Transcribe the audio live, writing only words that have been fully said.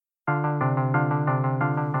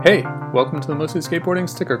Hey, welcome to the Mostly Skateboarding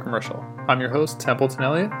sticker commercial. I'm your host, Templeton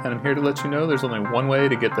Elliott, and I'm here to let you know there's only one way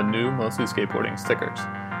to get the new Mostly Skateboarding stickers.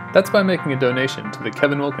 That's by making a donation to the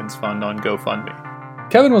Kevin Wilkins Fund on GoFundMe.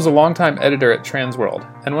 Kevin was a longtime editor at Transworld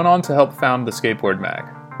and went on to help found the Skateboard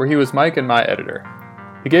Mag, where he was Mike and my editor.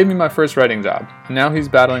 He gave me my first writing job, and now he's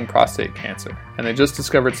battling prostate cancer, and they just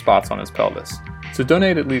discovered spots on his pelvis. So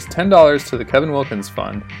donate at least $10 to the Kevin Wilkins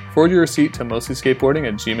Fund, forward your receipt to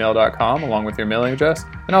mostlyskateboarding@gmail.com along with your mailing address,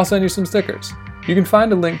 and I'll send you some stickers. You can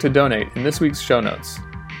find a link to donate in this week's show notes.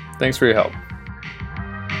 Thanks for your help.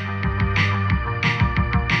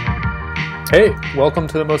 Hey, welcome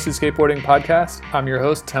to the Mostly Skateboarding podcast. I'm your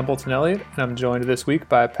host, Templeton Elliott, and I'm joined this week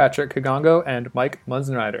by Patrick Kagongo and Mike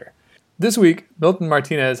Munzenrider. This week, Milton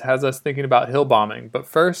Martinez has us thinking about hill bombing, but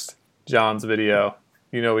first, John's video.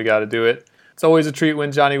 You know we gotta do it. It's always a treat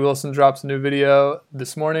when Johnny Wilson drops a new video.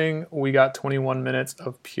 This morning, we got 21 minutes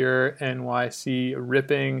of pure NYC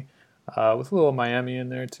ripping, with a little Miami in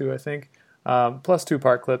there too, I think, plus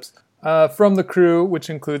 2-part clips. From the crew, which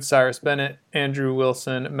includes Cyrus Bennett, Andrew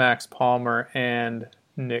Wilson, Max Palmer, and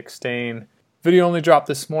Nick Stain. Video only dropped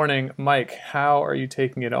this morning. Mike, how are you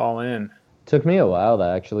taking it all in? Took me a while to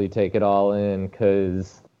actually take it all in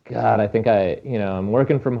because, God, I think I'm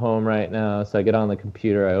working from home right now, so I get on the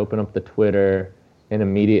computer, I open up the Twitter, and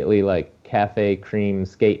immediately, Cafe Cream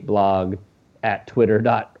Skate Blog at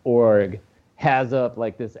twitter.org has up,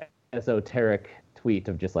 this esoteric tweet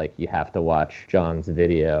of just, you have to watch John's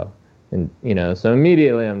video. And, so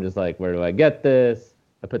immediately I'm just where do I get this?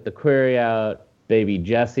 I put the query out. Baby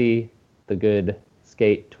Jesse, the good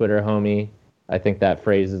skate Twitter homie, I think that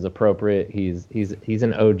phrase is appropriate. He's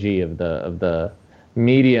an OG of the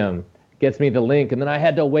medium. Gets me the link, and then I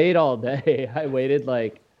had to wait all day. I waited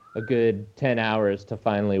a good 10 hours to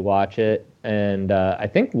finally watch it. And I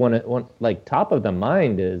think one top of the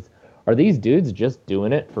mind is, are these dudes just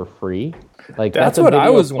doing it for free? That's what I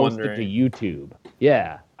was wondering. To YouTube.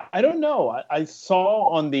 Yeah. I don't know. I saw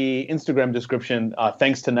on the Instagram description,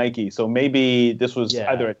 thanks to Nike. So maybe this was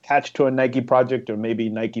either attached to a Nike project or maybe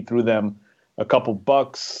Nike threw them a couple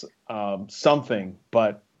bucks, something.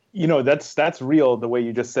 But, that's real, the way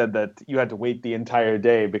you just said that you had to wait the entire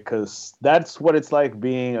day, because that's what it's like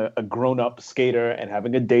being a grown-up skater and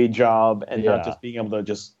having a day job and not just being able to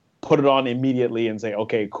just put it on immediately and say,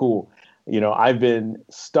 okay, cool. I've been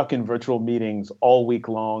stuck in virtual meetings all week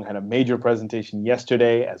long, had a major presentation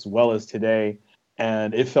yesterday as well as today,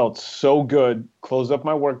 and it felt so good. Close up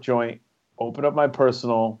my work joint, open up my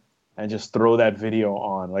personal, and just throw that video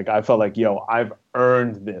on. I felt I've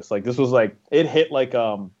earned this. This was it hit it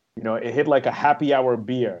hit like a happy hour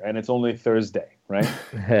beer, and it's only Thursday, right?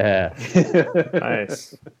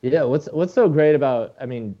 Nice. Yeah, what's so great about,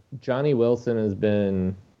 Johnny Wilson has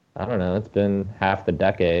been, I don't know, it's been half the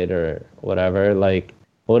decade or whatever.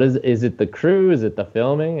 What is it the crew? Is it the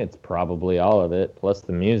filming? It's probably all of it, plus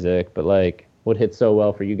the music. But what hit so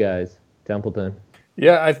well for you guys, Templeton?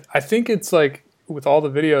 Yeah, I think it's with all the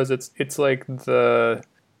videos, it's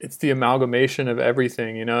the amalgamation of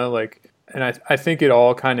everything, and I think it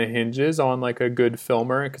all kind of hinges on a good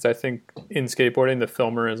filmer, because I think in skateboarding the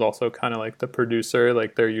filmer is also kind of the producer.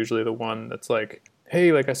 They're usually the one that's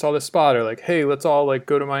hey, I saw this spot, or hey, let's all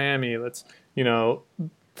go to Miami. Let's,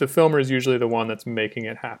 the filmer is usually the one that's making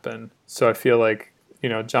it happen. So I feel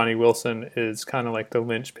Johnny Wilson is kind of the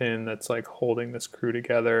linchpin that's holding this crew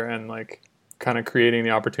together and kind of creating the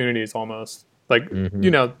opportunities almost.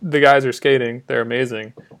 The guys are skating, they're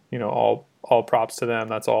amazing, all props to them,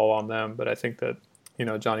 that's all on them. But I think that,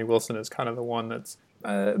 Johnny Wilson is kind of the one that's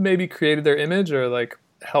maybe created their image or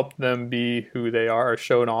helped them be who they are, or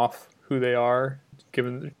shown off who they are.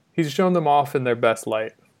 He's shown them off in their best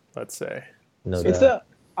light, let's say.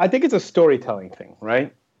 I think it's a storytelling thing,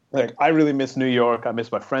 right? I really miss New York. I miss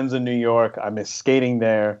my friends in New York. I miss skating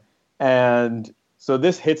there. And so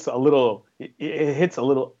this hits it hits a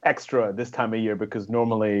little extra this time of year, because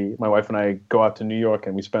normally my wife and I go out to New York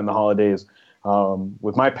and we spend the holidays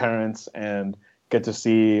with my parents and get to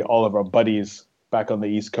see all of our buddies back on the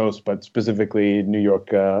East Coast, but specifically New York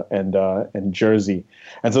and Jersey.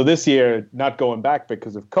 And so this year, not going back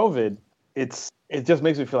because of COVID, it just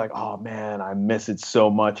makes me feel oh man, I miss it so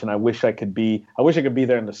much, and I wish I could be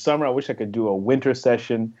there in the summer. I wish I could do a winter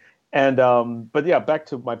session. And but yeah, back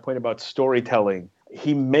to my point about storytelling.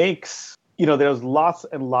 He makes, there's lots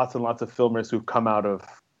and lots and lots of filmers who've come out of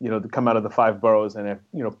the five boroughs and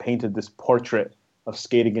have, painted this portrait of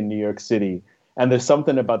skating in New York City. And there's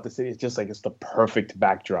something about the city. It's just it's the perfect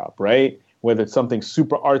backdrop, right? Whether it's something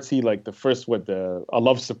super artsy, like the first, A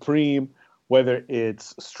Love Supreme, whether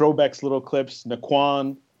it's Strobeck's little clips,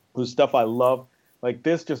 Naquan, whose stuff I love.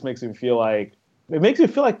 This just makes me feel it makes you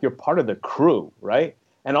feel like you're part of the crew, right?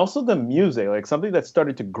 And also the music, like something that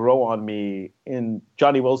started to grow on me in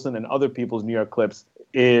Johnny Wilson and other people's New York clips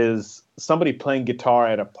is somebody playing guitar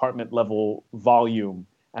at apartment level volume,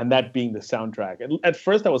 and that being the soundtrack. And at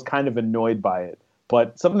first I was kind of annoyed by it,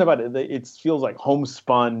 but something about it, it feels like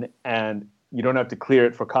homespun, and you don't have to clear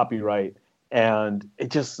it for copyright. And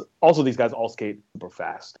it just, also these guys all skate super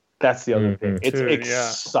fast. That's the other thing. It's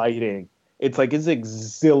exciting. It's like, it's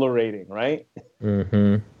exhilarating, right?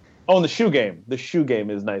 Mm-hmm. Oh, and the shoe game. The shoe game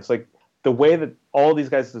is nice. Like the way that all these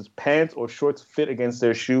guys' pants or shorts fit against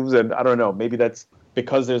their shoes. And I don't know, maybe that's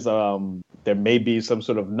because there may be some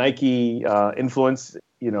sort of Nike influence,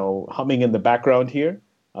 humming in the background here.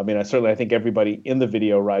 I mean, I think everybody in the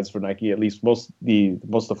video rides for Nike, at least most of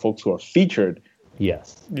the folks who are featured.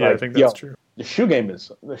 Yes. Yeah, I think that's true. The shoe game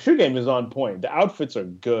is on point. The outfits are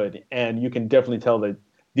good, and you can definitely tell that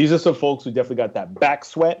these are some folks who definitely got that back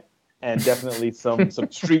sweat and definitely some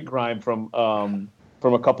street grime from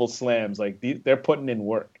a couple slams. Like they're putting in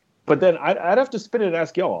work. But then I'd have to spin it and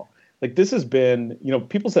ask y'all. Like this has been,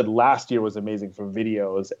 people said last year was amazing for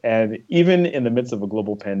videos, and even in the midst of a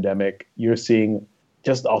global pandemic, you're seeing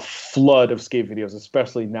just a flood of skate videos,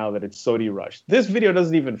 especially now that it's SOTY Rush. This video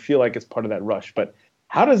doesn't even feel like it's part of that rush, but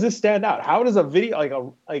how does this stand out? How does a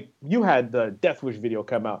video like you had the Death Wish video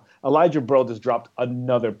come out? Elijah Bro just dropped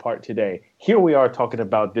another part today. Here we are talking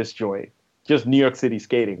about this joint, just New York City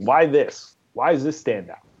skating. Why this? Why does this stand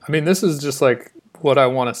out? I mean, this is just like what I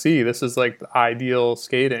want to see. This is like the ideal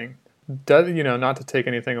skating. Not to take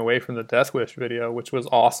anything away from the Death Wish video, which was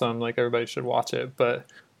awesome. Like everybody should watch it, but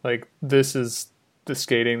like this is the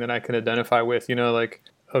skating that I can identify with. Like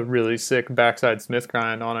a really sick backside Smith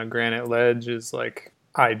grind on a granite ledge is like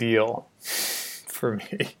ideal for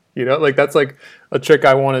me. Like that's like a trick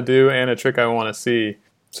I want to do and a trick I want to see.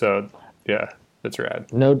 So yeah, it's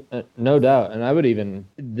rad. No doubt. And I would even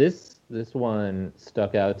this one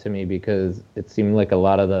stuck out to me because it seemed like a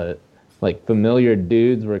lot of the like familiar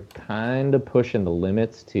dudes were kind of pushing the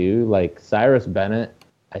limits too. Like Cyrus Bennett,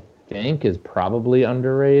 I think, is probably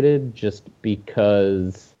underrated just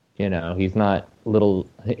because he's not little.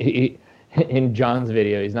 In John's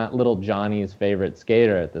video, he's not little Johnny's favorite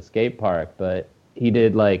skater at the skate park, but he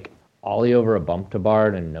did like ollie over a bump to bar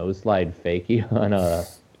and nose slide fakie on a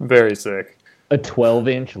very sick a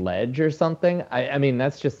 12-inch ledge or something. I mean,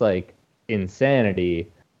 that's just like insanity.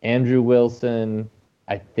 Andrew Wilson,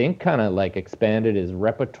 I think, kind of like expanded his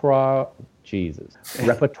repertoire.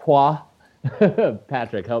 Repertoire.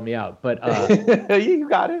 Patrick, help me out. But you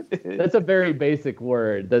got it. That's a very basic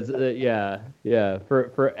word. That's yeah.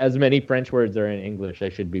 For as many French words are in English, I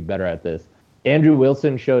should be better at this. Andrew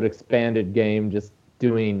Wilson showed expanded game, just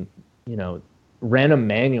doing random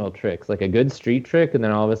manual tricks, like a good street trick, and then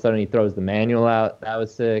all of a sudden he throws the manual out. That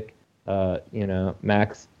was sick.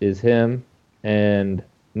 Max is him, and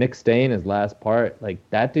Nick Stain, his last part, like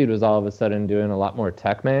that dude was all of a sudden doing a lot more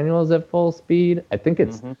tech manuals at full speed. I think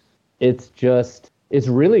it's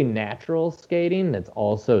really natural skating that's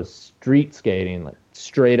also street skating, like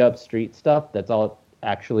straight up street stuff that's all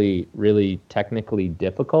actually really technically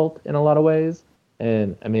difficult in a lot of ways.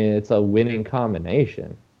 And I mean, it's a winning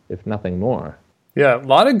combination, if nothing more. Yeah, a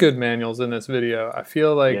lot of good manuals in this video. I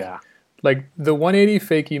feel like the 180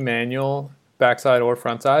 fakie manual, backside or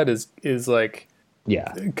frontside, is like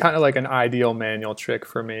kind of like an ideal manual trick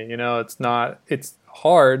for me. It's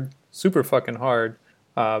hard, super fucking hard.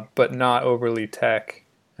 But not overly tech,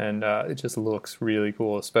 and it just looks really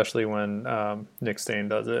cool, especially when Nick Stain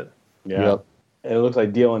does it. Yeah, yep. It looks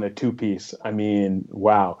ideal in a two-piece. I mean,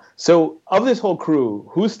 wow. So, of this whole crew,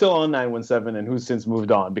 who's still on 917 and who's since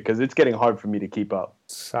moved on? Because it's getting hard for me to keep up.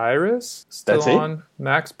 Cyrus still on.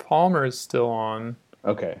 Max Palmer is still on.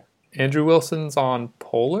 Okay. Andrew Wilson's on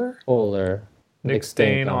Polar. Nick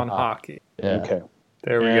Stain on hockey. Yeah. Okay.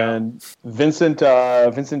 There we go. And Vincent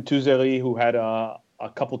Tuzeri, who had a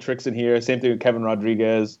couple tricks in here. Same thing with Kevin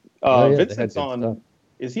Rodriguez. Vincent's on.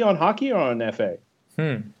 Is he on hockey or on FA?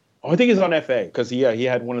 I think he's on FA because he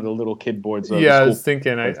had one of the little kid boards. I was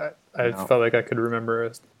thinking. I felt like I could remember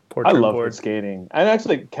a portrait board. I love skating, and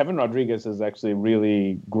actually Kevin Rodriguez has actually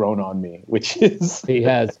really grown on me, which is he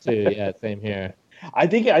has too. Yeah, same here. I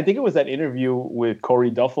think it was that interview with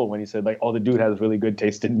Corey Duffel when he said like, "Oh, the dude has really good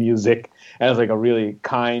taste in music," and it's like a really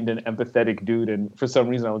kind and empathetic dude. And for some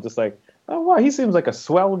reason, I was just like, "Oh wow, he seems like a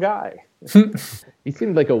swell guy." He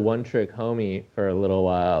seemed like a one-trick homie for a little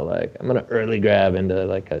while. Like, I'm gonna early grab into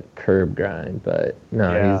like a curb grind, but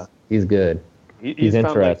no, he's good. He's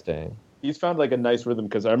interesting. He's found like a nice rhythm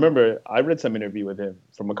because I remember I read some interview with him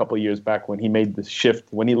from a couple of years back when he made the shift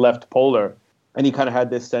when he left Polar. And he kind of had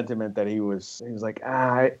this sentiment that he was like,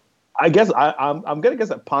 I I guess I'm gonna guess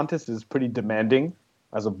that Pontus is pretty demanding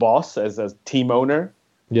as a boss, as a team owner,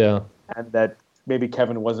 Yeah. and that maybe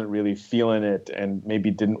Kevin wasn't really feeling it, and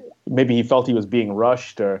maybe he felt he was being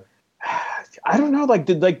rushed, or I don't know.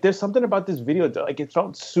 There's something about this video like it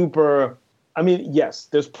felt super. I mean, yes,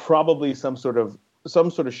 there's probably some sort of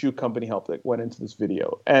shoe company help that went into this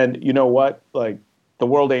video, and you know what, like the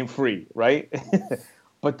world ain't free, right?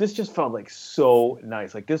 But this just felt like so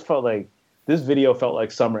nice. Like this video felt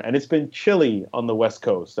like summer, and it's been chilly on the West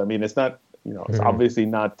Coast. I mean, it's not, it's obviously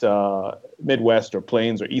not Midwest or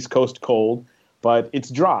Plains or East Coast cold, but it's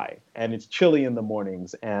dry and it's chilly in the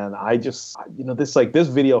mornings. And I just, this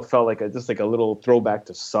video felt like just like a little throwback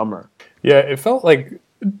to summer. Yeah, it felt like,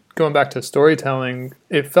 going back to storytelling,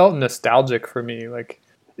 it felt nostalgic for me. Like,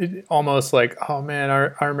 it almost like, oh man,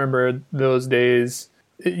 I remember those days.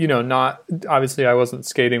 Not obviously I wasn't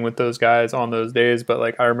skating with those guys on those days, but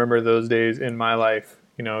like I remember those days in my life,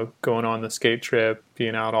 going on the skate trip,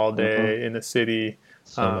 being out all day in the city.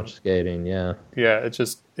 So much skating, yeah. Yeah, it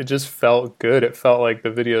just felt good. It felt like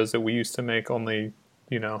the videos that we used to make, only,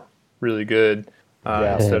 really good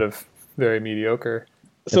instead of very mediocre.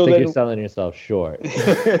 So I think you're selling yourself short.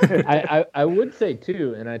 I would say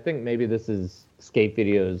too, and I think maybe this is skate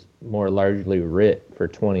videos more largely writ for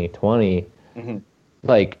 2020. Mm-hmm.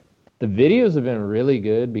 Like, the videos have been really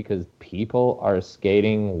good because people are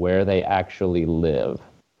skating where they actually live.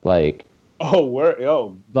 Like,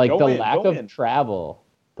 the lack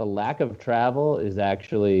of travel is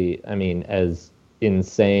actually, I mean, as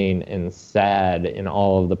insane and sad in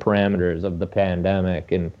all of the parameters of the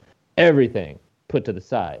pandemic and everything put to the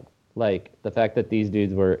side. Like, the fact that these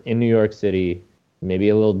dudes were in New York City, maybe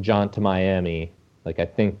a little jaunt to Miami. Like, I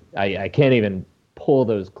think, I can't even pull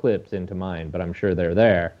those clips into mind, but I'm sure they're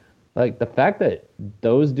there. Like, the fact that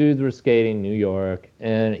those dudes were skating New York,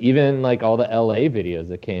 and even like all the LA videos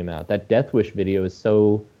that came out, that Death Wish video is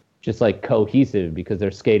so just like cohesive because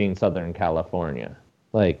they're skating Southern California.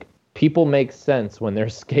 Like, people make sense when they're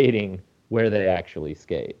skating where they actually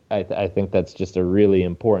skate. I think that's just a really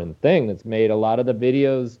important thing that's made a lot of the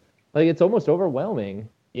videos, like, it's almost overwhelming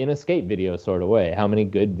in a skate video sort of way, how many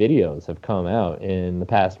good videos have come out in the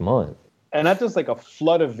past month. And not just like a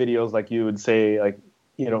flood of videos, like you would say, like,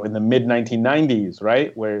 in the mid 1990s,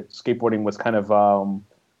 right, where skateboarding was kind of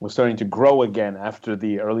was starting to grow again after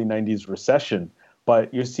the early 90s recession.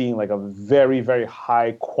 But you're seeing like a very, very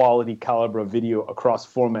high quality caliber of video across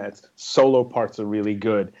formats. Solo parts are really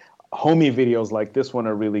good. Homie videos like this one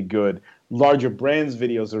are really good. Larger brands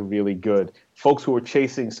videos are really good. Folks who are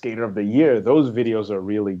chasing Skater of the Year, those videos are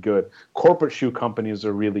really good. Corporate shoe companies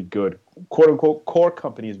are really good. Quote unquote core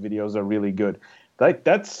companies videos are really good. Like,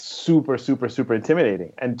 that's super, super, super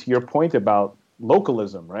intimidating. And to your point about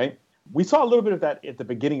localism, right? We saw a little bit of that at the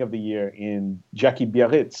beginning of the year in Jackie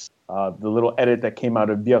Biarritz, the little edit that came out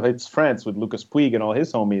of Biarritz, France, with Lucas Puig and all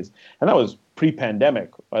his homies. And that was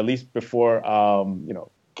pre-pandemic, or at least before,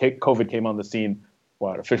 COVID came on the scene,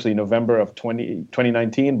 officially November of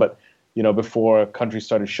 2019, but, before countries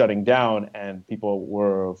started shutting down and people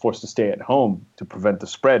were forced to stay at home to prevent the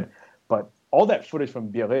spread. But all that footage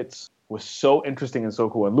from Biarritz was so interesting and so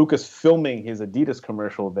cool. And Lucas filming his Adidas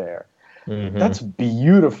commercial there, that's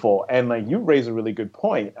beautiful. And like, you raise a really good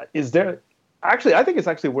point. I think it's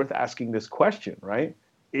actually worth asking this question, right?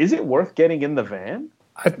 Is it worth getting in the van?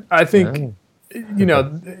 I think,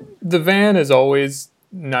 the van is always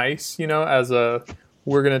nice,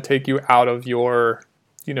 we're going to take you out of your,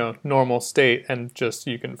 normal state, and just,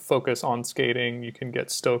 you can focus on skating. You can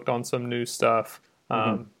get stoked on some new stuff.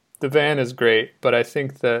 The van is great, but I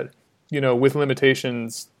think that, with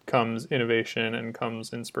limitations comes innovation and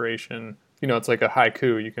comes inspiration. It's like a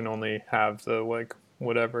haiku. You can only have the, like,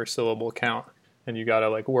 whatever syllable count, and you got to,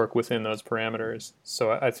 like, work within those parameters.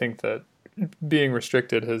 So I think that being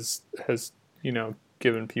restricted has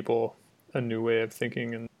given people a new way of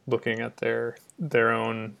thinking and looking at their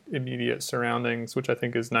own immediate surroundings, which I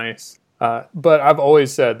think is nice. But I've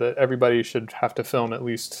always said that everybody should have to film at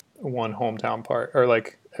least one hometown part, or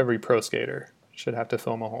like every pro skater should have to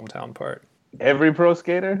film a hometown part. Every pro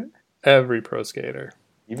skater? Every pro skater.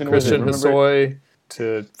 Even Christian Hosoi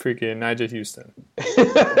to freaking Nigel Houston.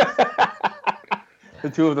 The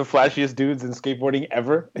two of the flashiest dudes in skateboarding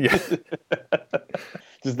ever. Yeah.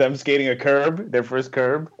 Just them skating a curb, their first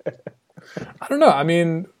curb. I don't know. I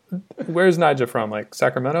mean, where's Nigel from? Like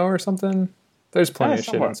Sacramento or something? There's plenty of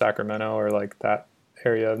shit in Sacramento or like that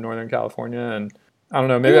area of Northern California. And I don't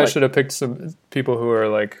know, maybe I should have picked some people who are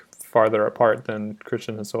like farther apart than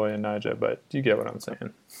Christian Hosoi and Nyjah, but you get what I'm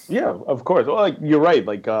saying. Yeah, of course. Well, like you're right.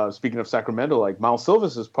 Like speaking of Sacramento, like Miles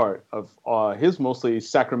Silvas is part of his mostly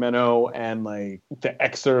Sacramento and like the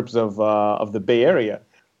excerpts of the Bay Area.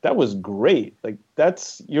 That was great. Like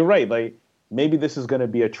you're right. Like maybe this is going to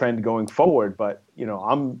be a trend going forward. But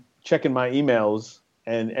I'm checking my emails,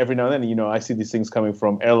 and every now and then, I see these things coming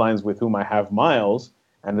from airlines with whom I have miles,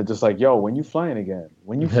 and they're just like, "Yo, when you flying again?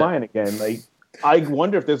 When you flying again?" Like. I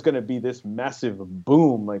wonder if there's going to be this massive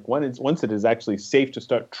boom, like once it is actually safe to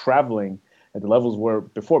start traveling at the levels were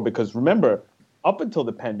before. Because remember, up until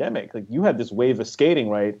the pandemic, like you had this wave of skating,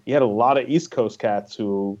 right? You had a lot of East Coast cats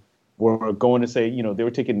who were going to say, they were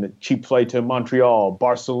taking the cheap flight to Montreal,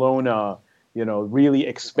 Barcelona, really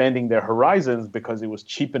expanding their horizons because it was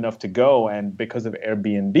cheap enough to go, and because of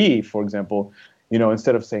Airbnb, for example.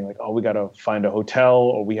 Instead of saying like, oh, we got to find a hotel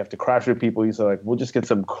or we have to crash with people, you say like, we'll just get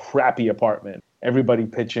some crappy apartment. Everybody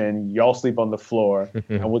pitch in, y'all sleep on the floor,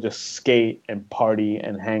 and we'll just skate and party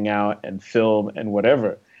and hang out and film and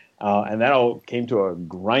whatever. And that all came to a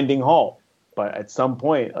grinding halt. But at some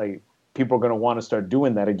point, like people are going to want to start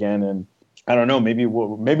doing that again. And I don't know, maybe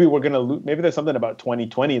we're going to maybe there's something about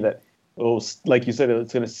 2020 that will, like you said,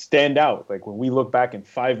 it's going to stand out. Like when we look back in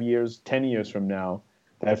 5 years, 10 years from now,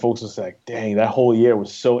 that folks was like, dang, that whole year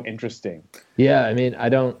was so interesting. Yeah, I mean, I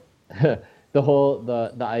don't.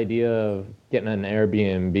 the idea of getting an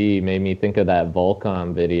Airbnb made me think of that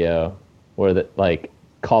Volcom video where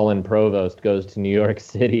Colin Provost goes to New York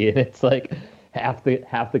City, and it's like half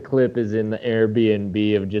the clip is in the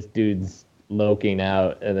Airbnb of just dudes loking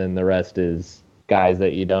out, and then the rest is guys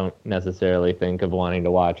that you don't necessarily think of wanting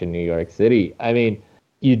to watch in New York City. I mean,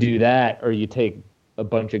 you do that, or you take a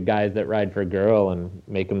bunch of guys that ride for girl and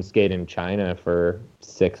make them skate in China for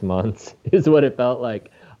 6 months is what it felt like.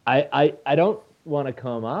 I don't want to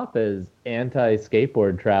come off as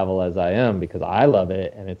anti-skateboard travel as I am, because I love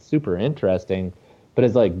it and it's super interesting. But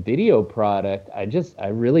as like video product, I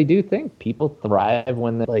really do think people thrive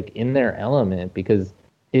when they're like in their element, because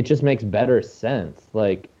it just makes better sense.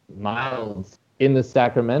 Like Miles in the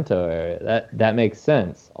Sacramento area, that makes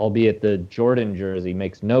sense. Albeit the Jordan jersey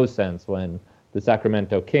makes no sense when the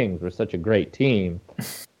Sacramento Kings were such a great team.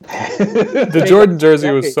 The Jordan jersey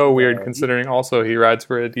was so weird, considering also he rides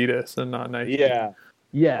for Adidas and not Nike. Yeah.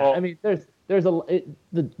 Well, I mean, there's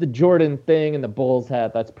the Jordan thing and the Bulls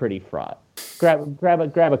hat. That's pretty fraught. Grab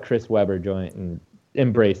a Chris Webber joint and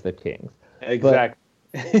embrace the Kings. Exactly.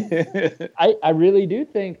 I really do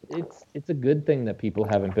think it's a good thing that people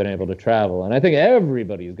haven't been able to travel, and I think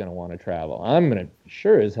everybody's going to want to travel. I'm going to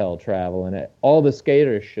sure as hell travel, and all the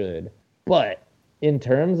skaters should. But in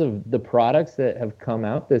terms of the products that have come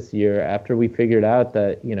out this year, after we figured out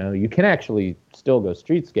that, you can actually still go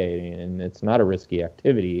street skating and it's not a risky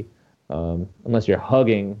activity, unless you're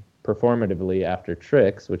hugging performatively after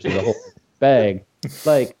tricks, which is a whole bag.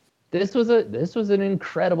 Like this was an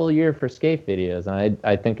incredible year for skate videos. And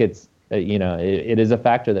I think it's, it is a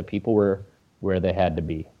factor that people were where they had to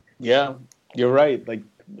be. Yeah, you're right. Like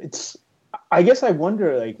I guess I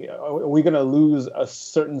wonder, like, are we going to lose a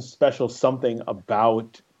certain special something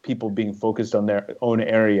about people being focused on their own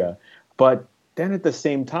area? But then at the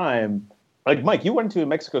same time, like, Mike, you went to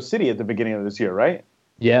Mexico City at the beginning of this year, right?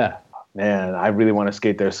 Yeah. Man, I really want to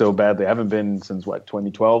skate there so badly. I haven't been since,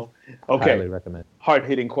 2012? Okay. Highly recommend.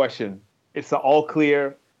 Hard-hitting question. It's the all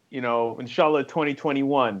clear, inshallah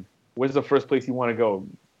 2021. Where's the first place you want to go?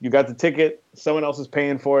 You got the ticket. Someone else is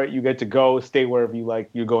paying for it. You get to go, stay wherever you like.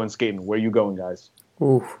 You're going skating. Where are you going, guys?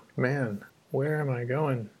 Ooh, man. Where am I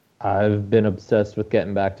going? I've been obsessed with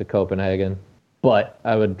getting back to Copenhagen, but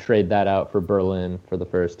I would trade that out for Berlin for the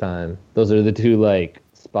first time. Those are the two,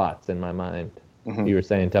 spots in my mind. Mm-hmm. You were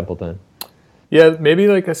saying Templeton. Yeah, maybe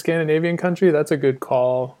like a Scandinavian country. That's a good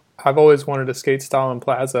call. I've always wanted to skate Stalin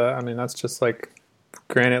Plaza. I mean, that's just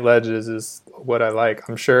granite ledges is what I like.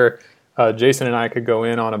 I'm sure Jason and I could go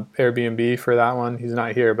in on an Airbnb for that one. He's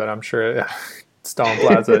not here, but I'm sure Stalin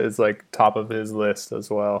Plaza is top of his list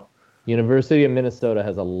as well. University of Minnesota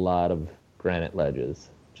has a lot of granite ledges.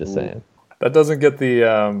 Just saying. That doesn't get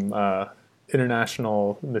the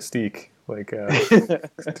international mystique going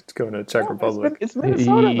to Czech Republic. It's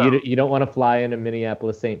Minnesota. You don't want to fly into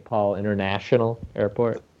Minneapolis St. Paul International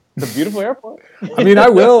Airport. It's a beautiful airport. I mean, I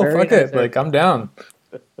will. Fuck it. I'm down.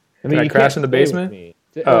 Can I crash in the basement?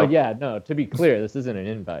 Yeah, no, to be clear, this isn't an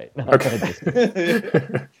invite. No, okay.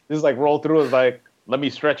 Just roll through is let me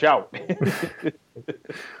stretch out.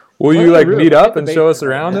 Will you meet up and show us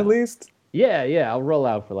around at least? Yeah, I'll roll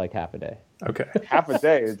out for half a day. Okay. Half a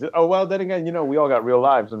day. Oh, well, then again, we all got real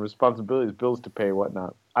lives and responsibilities, bills to pay,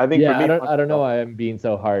 whatnot. I think I don't know why I'm being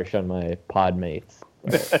so harsh on my pod mates.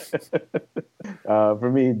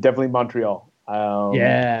 For me, definitely Montreal.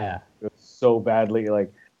 Yeah. So badly.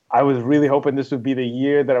 Like, I was really hoping this would be the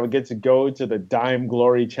year that I would get to go to the Dime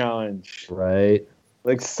Glory Challenge. Right.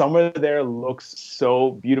 Like, summer there looks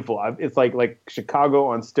so beautiful. It's like Chicago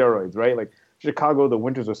on steroids, right? Like, Chicago, the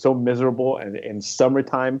winters are so miserable, and in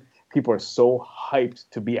summertime, people are so hyped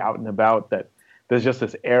to be out and about that there's just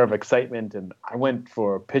this air of excitement. And I went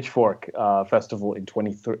for Pitchfork Festival in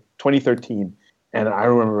 2013, and I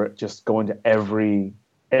remember just going to every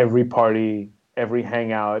party, every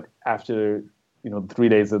hangout after 3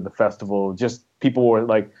 days of the festival. Just people were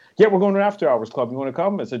like, "Yeah, we're going to After Hours Club. You want to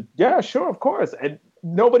come?" I said, "Yeah, sure, of course." And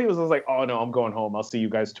nobody was like, "Oh no, I'm going home. I'll see you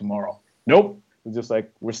guys tomorrow." Nope. It was just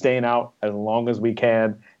like, we're staying out as long as we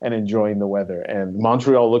can and enjoying the weather. And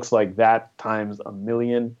Montreal looks like that times a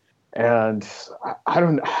million. And I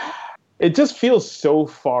don't. It just feels so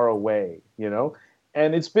far away,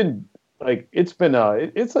 And it's a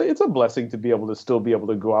blessing to be able to still be able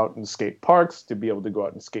to go out and skate parks, to be able to go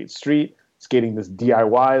out and skate street, skating this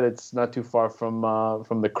DIY that's not too far from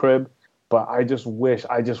the crib. But I just want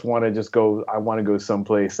to go. I want to go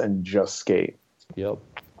someplace and just skate. Yep.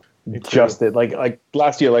 Just it. Like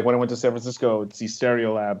last year, like when I went to San Francisco to see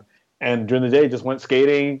Stereolab, and during the day just went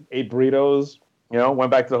skating, ate burritos,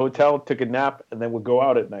 went back to the hotel, took a nap, and then would go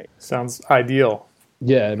out at night. Sounds ideal.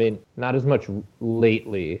 Yeah, I mean, not as much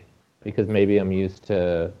lately because maybe I'm used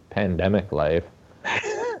to pandemic life.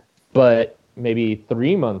 But maybe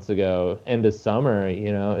 3 months ago, end of summer,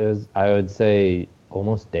 it was, I would say,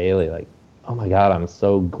 almost daily, like, oh my God, I'm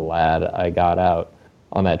so glad I got out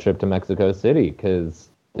on that trip to Mexico City, because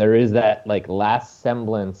there is that like last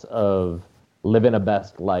semblance of living a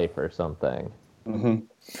best life or something.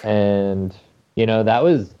 Mm-hmm. And, that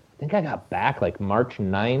was, I think I got back like March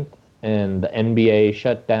 9th, and the NBA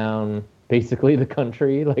shut down basically the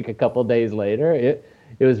country like a couple days later. It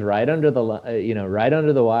was right under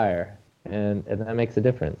the wire. And that makes a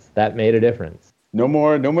difference. That made a difference. No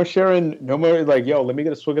more sharing. No more like, yo, let me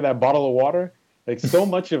get a swig of that bottle of water. Like so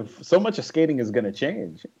much of skating is going to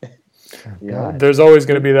change. Yeah. There's always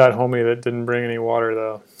going to be that homie that didn't bring any water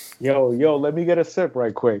though. Yo, let me get a sip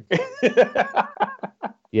right quick.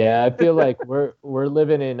 Yeah, I feel like we're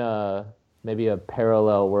living in maybe a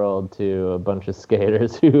parallel world to a bunch of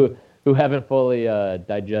skaters who haven't fully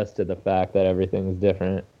digested the fact that everything's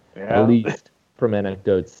different. Yeah. At least from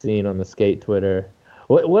anecdotes seen on the skate Twitter.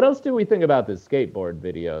 What else do we think about this skateboard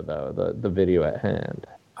video, though, the video at hand?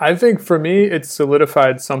 I think for me, it's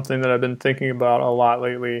solidified something that I've been thinking about a lot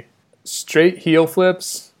lately. Straight heel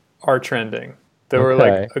flips are trending. There were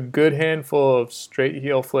like a good handful of straight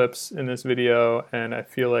heel flips in this video, and I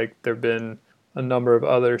feel like there have been a number of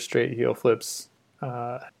other straight heel flips,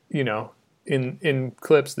 in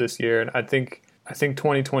clips this year. And I think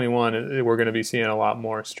 2021 we're going to be seeing a lot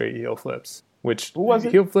more straight heel flips. Which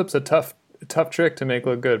heel flips a tough trick to make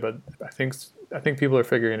look good, but I think people are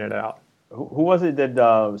figuring it out. Who was it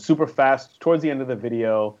that super fast towards the end of the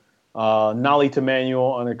video, nollie to manual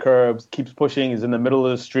on the curbs, keeps pushing, is in the middle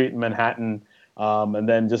of the street in Manhattan, and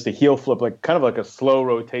then just a heel flip, like kind of like a slow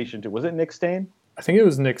rotation. Was it Nick Stain? I think it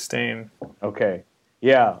was Nick Stain. Okay,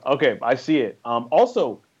 yeah, okay, I see it.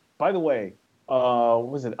 Also, by the way, what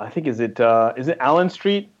was it? I think is it Allen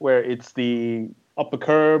Street where it's the up a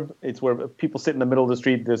curb? It's where people sit in the middle of the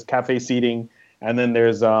street. There's cafe seating, and then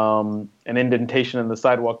there's an indentation in the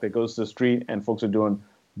sidewalk that goes to the street, and folks are doing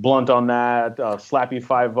blunt on that, slappy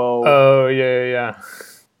 5-0. Oh yeah.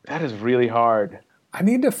 That is really hard. I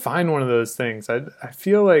need to find one of those things. I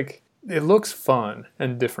feel like it looks fun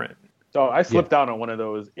and different. So I slipped out on one of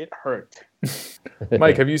those. It hurt.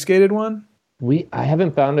 Mike, have you skated one? I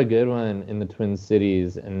haven't found a good one in the Twin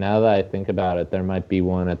Cities, and now that I think about it, there might be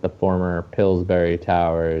one at the former Pillsbury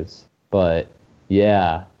Towers. But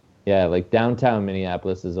yeah, like downtown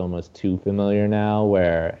Minneapolis is almost too familiar now,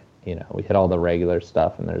 where we hit all the regular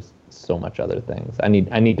stuff, and there's so much other things. I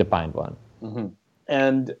need to find one. Mm-hmm.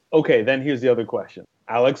 And okay, then here's the other question: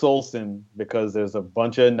 Alex Olson, because there's a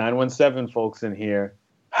bunch of 917 folks in here.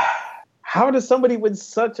 How does somebody with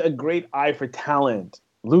such a great eye for talent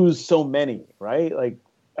lose so many, right? Like,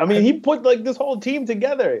 I mean, he put like this whole team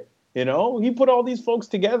together, he put all these folks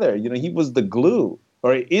together, he was the glue,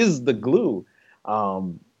 or is the glue.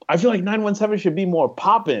 I feel like 917 should be more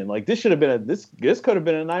poppin'. Like this should have been this could have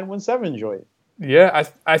been a 917 joint. Yeah,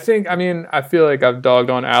 I feel like I've dogged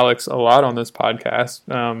on Alex a lot on this podcast.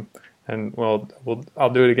 And I'll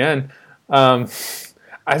do it again.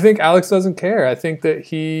 I think Alex doesn't care. I think that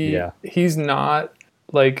he's not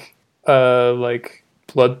like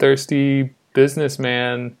bloodthirsty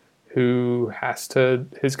businessman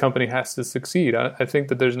his company has to succeed. I think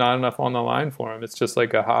that there's not enough on the line for him. It's just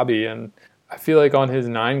like a hobby. And I feel like on his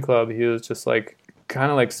 9 Club, he was just like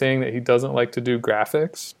kind of like saying that he doesn't like to do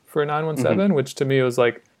graphics for 917, which to me was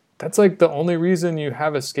like, that's like the only reason you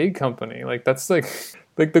have a skate company. Like that's like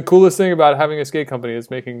the coolest thing about having a skate company is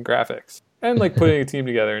making graphics and like putting a team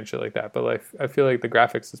together and shit like that. But like I feel like the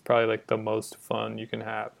graphics is probably like the most fun you can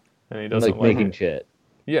have. And he doesn't like making shit.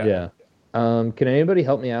 Yeah. Can anybody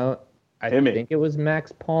help me out? I think it was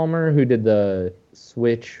Max Palmer who did the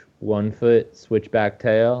switch 1 foot switchback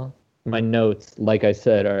tail. My notes, like I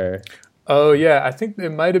said, are... Oh, yeah. I think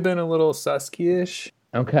it might have been a little Susky-ish.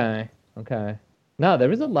 Okay. No, there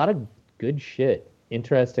was a lot of good shit.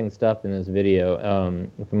 Interesting stuff in this video.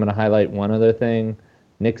 If I'm going to highlight one other thing,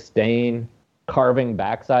 Nick Stain, carving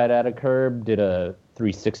backside at a curb, did a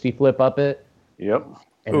 360 flip up it. Yep.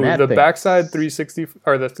 And the backside 360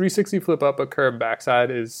 or the 360 flip up a curb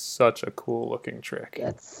backside is such a cool looking trick.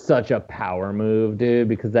 That's such a power move, dude,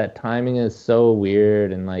 because that timing is so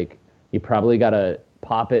weird and like you probably got to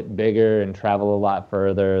pop it bigger and travel a lot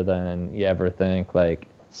further than you ever think. Like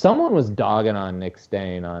someone was dogging on Nick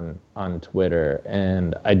Stain on Twitter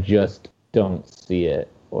and I just don't see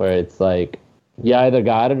it, where it's like you either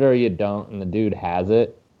got it or you don't, and the dude has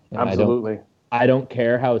it. Absolutely. I don't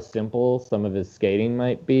care how simple some of his skating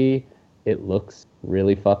might be. It looks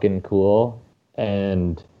really fucking cool.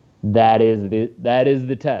 And that is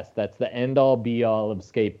the test. That's the end all be all of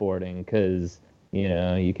skateboarding, because, you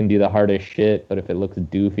know, you can do the hardest shit, but if it looks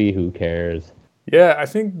doofy, who cares? Yeah, I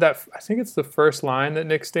think it's the first line that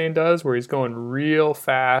Nick Stain does where he's going real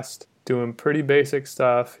fast, doing pretty basic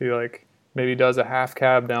stuff. He like maybe does a half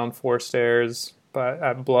cab down 4 stairs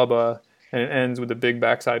at Blubba, and it ends with a big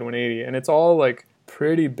backside 180. And it's all like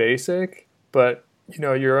pretty basic, but you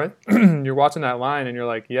know, you're you're watching that line and you're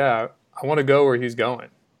like, yeah, I want to go where he's going,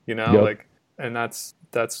 you know? Yep. Like, and that's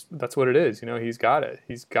what it is. You know, he's got it.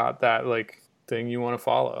 He's got that like thing you want to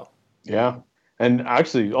follow. Yeah. And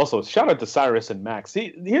actually also shout out to Cyrus and Max.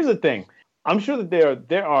 See, here's the thing. I'm sure that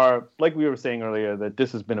there are, like we were saying earlier, that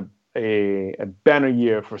this has been a banner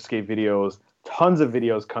year for skate videos, tons of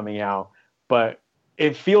videos coming out, but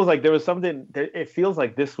it feels like there was something. It feels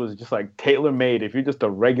like this was just like tailor made. If you're just a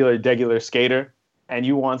regular skater and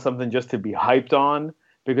you want something just to be hyped on,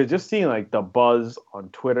 because just seeing like the buzz on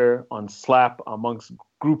Twitter, on Slap, amongst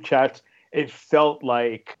group chats, it felt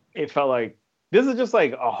like this is just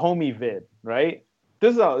like a homie vid, right?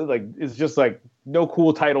 This is it's just like no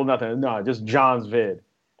cool title, nothing. No, just John's vid,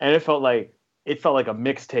 and it felt like a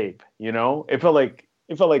mixtape. You know, it felt like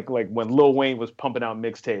when Lil Wayne was pumping out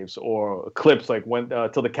mixtapes, or clips like when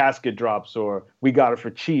Till the Casket Drops, or We Got It for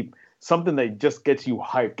Cheap. Something that just gets you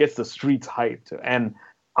hyped, gets the streets hyped. And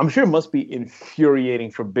I'm sure it must be infuriating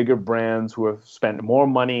for bigger brands who have spent more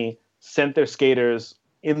money, sent their skaters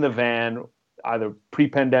in the van, either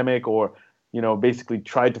pre-pandemic or, you know, basically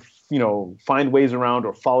tried to, you know, find ways around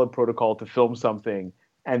or follow protocol to film something,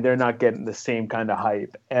 and they're not getting the same kind of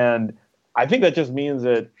hype. And I think that just means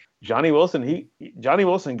that Johnny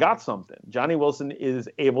Wilson got something. Johnny Wilson is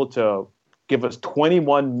able to give us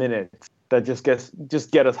 21 minutes that just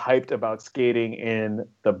get us hyped about skating in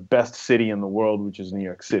the best city in the world, which is New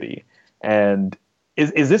York City. And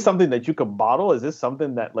is this something that you could bottle? Is this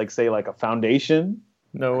something that, like, say, like a Foundation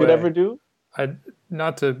could ever do?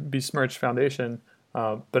 Not to besmirch Foundation,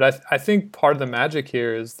 but I think part of the magic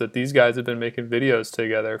here is that these guys have been making videos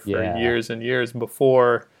together for years and years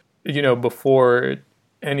before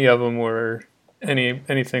any of them were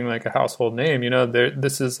anything like a household name. You know,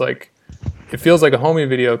 this is like, it feels like a homie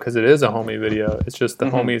video because it is a homie video. It's just the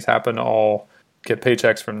homies happen to all get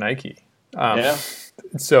paychecks from Nike.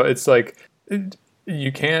 So it's like,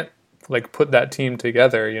 you can't like put that team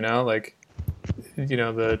together, you know, like, you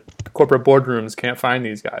know, the corporate boardrooms can't find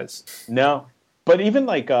these guys. No, but even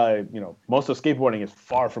like, you know, most of skateboarding is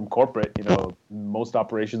far from corporate. You know, most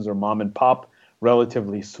operations are mom and pop,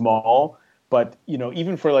 relatively small. But, you know,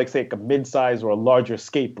 even for like, say, like a mid-size or a larger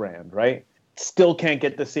skate brand, right, still can't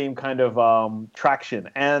get the same kind of traction.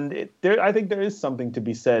 And I think there is something to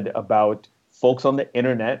be said about folks on the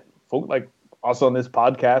internet, folk like us on this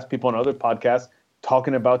podcast, people on other podcasts,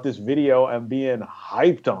 talking about this video and being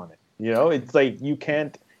hyped on it. You know, it's like you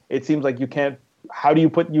can't just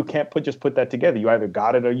put that together. You either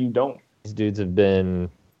got it or you don't. These dudes have been,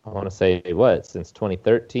 I want to say, since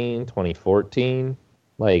 2013, 2014,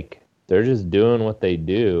 like, they're just doing what they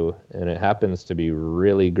do, and it happens to be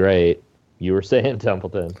really great. You were saying,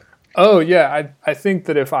 Templeton. Oh, yeah. I think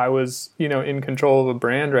that if I was, you know, in control of a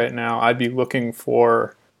brand right now, I'd be looking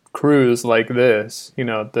for crews like this, you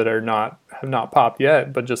know, that have not popped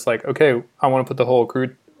yet, but just like, okay, I want to put the whole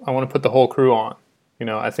crew want to put the whole crew on.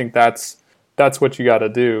 I think that's what you got to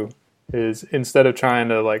do, is instead of trying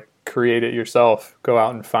to like create it yourself, go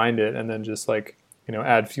out and find it and then just like,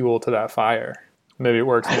 add fuel to that fire. Maybe it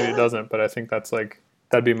works, maybe it doesn't, but I think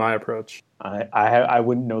that'd be my approach. I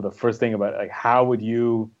wouldn't know the first thing about it. Like, how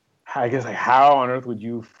on earth would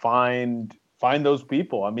you find those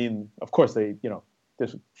people? I mean, of course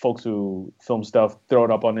there's folks who film stuff, throw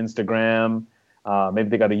it up on Instagram. Maybe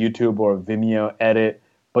they got a YouTube or a Vimeo edit,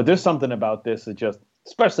 but there's something about this that just,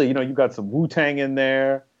 especially, you've got some Wu-Tang in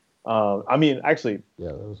there. Actually, yeah,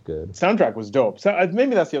 that was good. Soundtrack was dope. So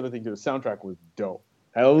maybe that's the other thing too. The soundtrack was dope.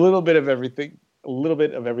 Had a little bit of everything.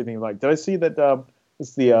 Like, did I see that?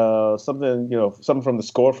 It's the something from the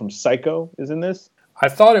score from Psycho is in this. I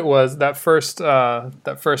thought it was that first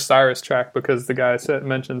Cyrus track, because the guy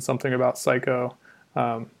mentioned something about Psycho,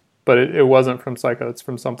 but it wasn't from Psycho. It's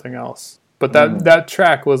from something else. But that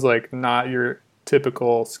track was like not your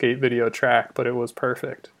typical skate video track, but it was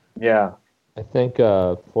perfect. Yeah. I think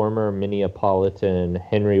former Minneapolitan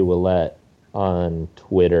Henry Willette on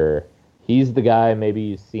Twitter, he's the guy, maybe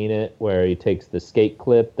you've seen it, where he takes the skate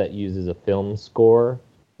clip that uses a film score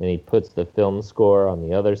and he puts the film score on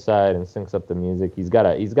the other side and syncs up the music. He's got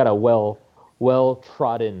a well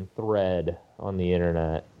trodden thread on the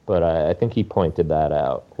internet, but I think he pointed that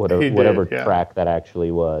out. Whatever track that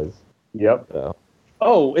actually was. Yep. So.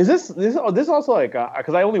 Oh, is this also like,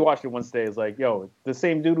 because I only watched it once today. It's like, yo, the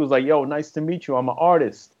same dude was like, yo, nice to meet you, I'm an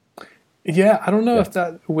artist. Yeah, I don't know if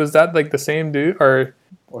that was like the same dude or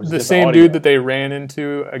the same dude that they ran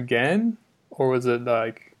into again, or was it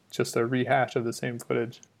like just a rehash of the same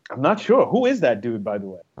footage? I'm not sure. Who is that dude, by the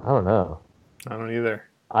way? I don't know. I don't either.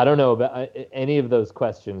 I don't know about any of those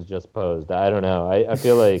questions just posed. I don't know. I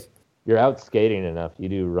feel like you're out skating enough, you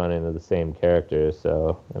do run into the same characters.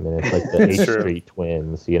 So, I mean, it's like the H Street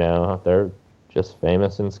twins, They're just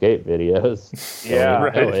famous in skate videos. Yeah,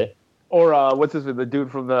 right. It. Or what's this with the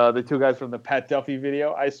dude from the two guys from the Pat Duffy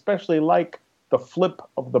video? I especially like the flip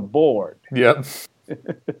of the board. Yep.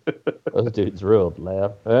 Those dudes ruled,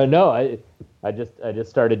 laugh. No, I just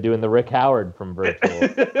started doing the Rick Howard from Virtual.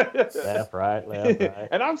 Laugh right.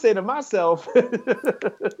 And I'm saying to myself,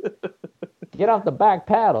 get off the back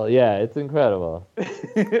paddle. Yeah, it's incredible.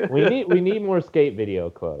 We need more skate video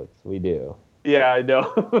quotes. We do. Yeah, I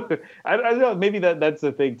know. I know. Maybe that's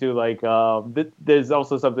the thing too. Like, there's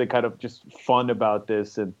also something kind of just fun about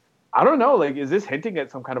this, and I don't know. Like, is this hinting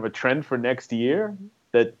at some kind of a trend for next year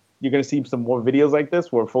that you're going to see some more videos like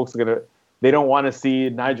this, where folks are they don't want to see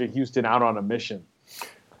Nigel Houston out on a mission?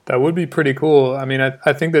 That would be pretty cool. I mean,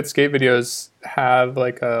 I think that skate videos have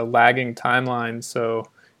like a lagging timeline, so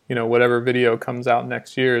whatever video comes out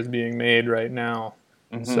next year is being made right now.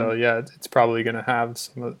 Mm-hmm. So yeah, it's probably going to have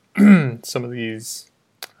some of these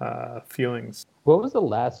feelings. What was the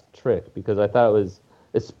last trick? Because I thought it was,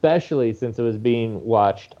 especially since it was being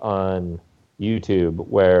watched on YouTube,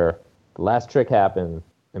 where the last trick happened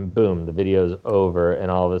and boom, the video's over, and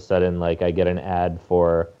all of a sudden, like, I get an ad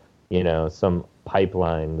for, some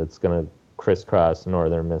pipeline that's going to crisscross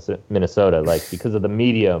northern Minnesota, like, because of the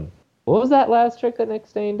medium. What was that last trick that Nick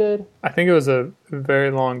Stain did? I think it was a very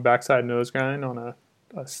long backside nose grind on a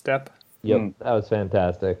step. Yep, that was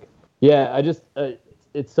fantastic. Yeah, I just,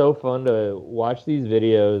 it's so fun to watch these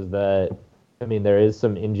videos that, I mean, there is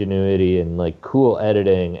some ingenuity and, like, cool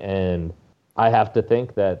editing, and I have to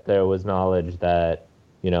think that there was knowledge that,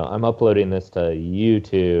 I'm uploading this to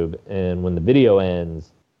YouTube, and when the video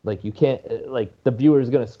ends, like, you can't, like, the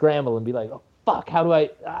viewer's going to scramble and be like, oh, fuck, how do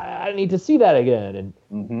I need to see that again.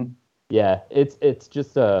 And yeah, it's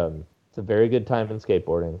just, it's a very good time in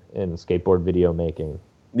skateboarding and skateboard video making.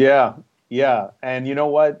 Yeah. And you know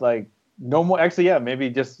what? Like, no more, actually, yeah,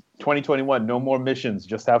 maybe just 2021, no more missions,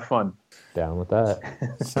 just have fun. Down with that.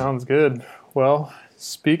 Sounds good. Well,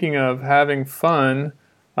 speaking of having fun,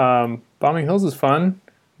 Bombing Hills is fun.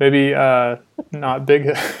 Maybe not big.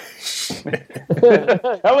 That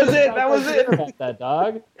was it. That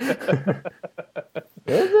dog.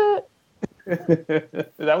 Is it?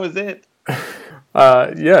 That was it.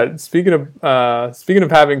 Yeah. Speaking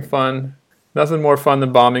of having fun, nothing more fun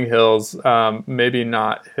than Bombing Hills. Maybe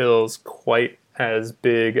not hills quite as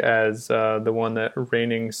big as the one that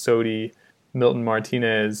reigning Sodi Milton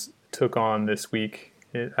Martinez took on this week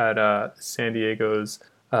at San Diego's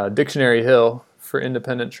Dictionary Hill for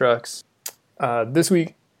independent trucks. This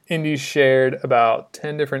week, Indy shared about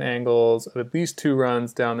 10 different angles of at least 2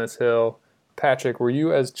 runs down this hill. Patrick, were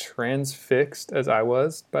you as transfixed as I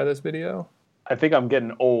was by this video? I think I'm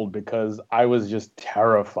getting old because I was just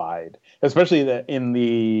terrified, especially in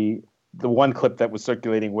the one clip that was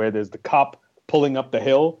circulating where there's the cop pulling up the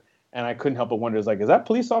hill And I couldn't help but wonder, is that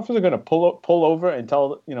police officer going to pull over and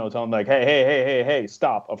tell him like, hey,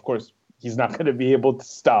 stop? Of course, he's not going to be able to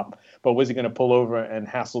stop. But was he going to pull over and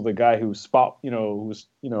hassle the guy who's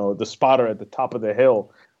the spotter at the top of the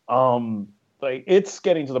hill? It's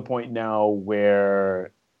getting to the point now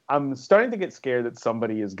where I'm starting to get scared that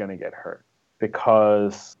somebody is going to get hurt.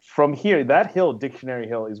 Because from here, that hill, Dictionary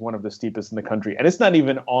Hill, is one of the steepest in the country. And it's not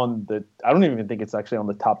even I don't even think it's actually on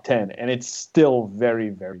the top 10. And it's still very,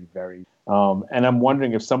 very, very. And I'm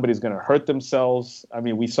wondering if somebody's going to hurt themselves. I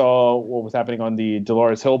mean, we saw what was happening on the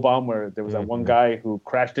Dolores Hill bomb, where there was that one guy who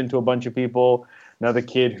crashed into a bunch of people. Another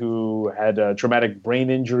kid who had a traumatic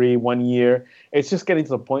brain injury 1 year. It's just getting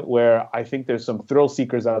to the point where I think there's some thrill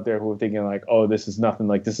seekers out there who are thinking like, oh, this is nothing.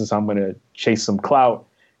 Like, this is how I'm going to chase some clout.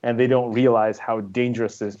 And they don't realize how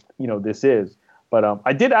dangerous this is. But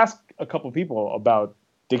I did ask a couple people about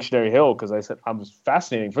Dictionary Hill because I said I was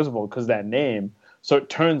fascinating. First of all, because that name. So it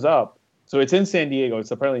turns up. So it's in San Diego. It's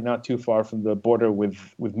apparently not too far from the border with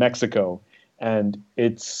Mexico, and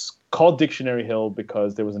it's called Dictionary Hill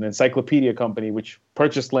because there was an encyclopedia company which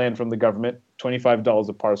purchased land from the government, $25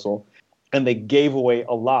 a parcel, and they gave away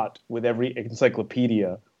a lot with every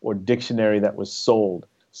encyclopedia or dictionary that was sold.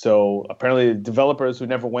 So apparently the developers who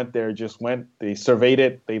never went there just went, they surveyed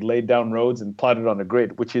it, they laid down roads and plotted on a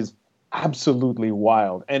grid, which is absolutely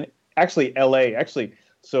wild. And actually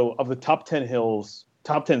so of the top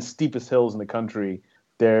 10 steepest hills in the country,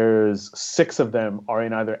 there's 6 of them are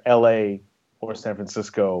in either LA or San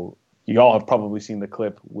Francisco. You all have probably seen the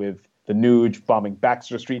clip with the Nuge bombing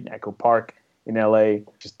Baxter Street in Echo Park in LA.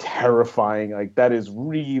 Just terrifying. Like, that is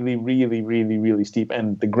really, really, really, really steep.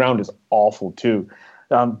 And the ground is awful too.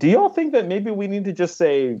 Do y'all think that maybe we need to just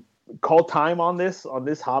say, call time on this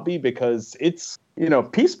hobby? Because it's,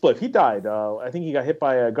 P-Spliff, he died. I think he got hit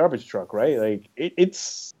by a garbage truck, right? Like,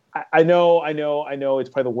 it's, I know it's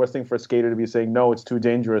probably the worst thing for a skater to be saying, no, it's too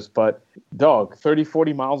dangerous. But, dog, 30,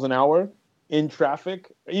 40 miles an hour in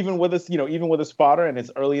traffic, even with a spotter, and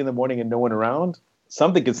it's early in the morning and no one around,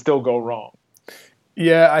 something could still go wrong.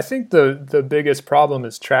 Yeah, I think the biggest problem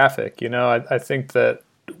is traffic. I think that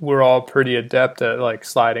we're all pretty adept at like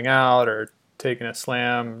sliding out or taking a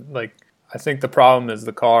slam. Like, I think the problem is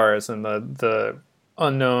the cars and the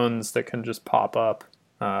unknowns that can just pop up.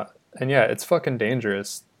 And yeah, it's fucking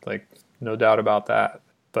dangerous. Like, no doubt about that.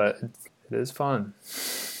 But it is fun.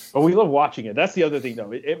 But we love watching it. That's the other thing,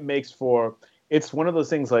 though. It makes for, it's one of those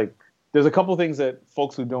things, like, there's a couple things that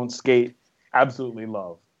folks who don't skate absolutely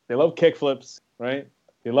love. They love kickflips, right?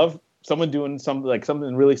 They love someone doing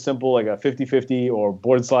something really simple, like a 50-50 or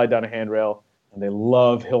board slide down a handrail, and they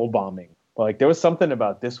love hill bombing. But like, there was something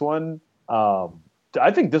about this one.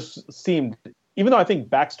 I think this seemed, even though I think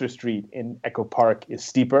Baxter Street in Echo Park is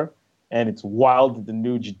steeper, and it's wild that the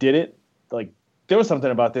Nuge did it, like, there was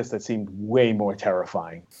something about this that seemed way more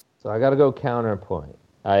terrifying. So I got to go counterpoint.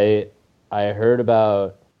 I heard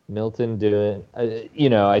about Milton doing,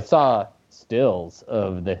 I saw stills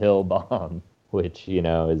of the hill bomb, which,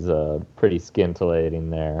 is pretty scintillating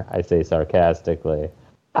there, I say sarcastically.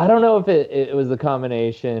 I don't know if it was a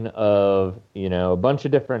combination of, a bunch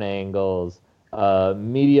of different angles,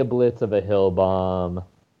 media blitz of a hill bomb,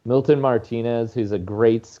 Milton Martinez, who's a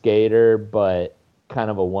great skater, but kind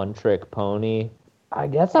of a one-trick pony. I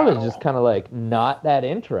guess I was just kind of like not that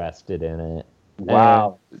interested in it.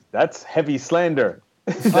 Wow. That's heavy slander.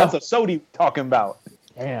 That's a Sodi talking about.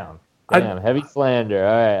 Damn, heavy slander.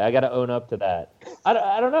 All right, I got to own up to that.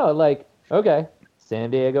 I don't know. Like, okay,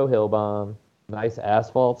 San Diego hill bomb, nice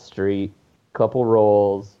asphalt street, couple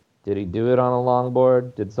rolls. Did he do it on a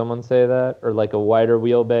longboard? Did someone say that? Or like a wider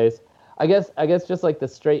wheelbase? I guess just like the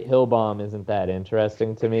straight hill bomb isn't that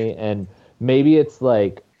interesting to me. And maybe it's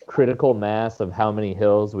like critical mass of how many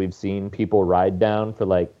hills we've seen people ride down for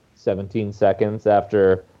like 17 seconds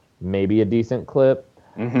after maybe a decent clip.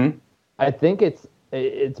 Mm-hmm. I think it's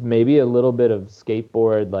maybe a little bit of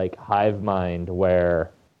skateboard like hive mind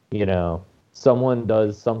where, someone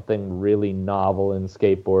does something really novel in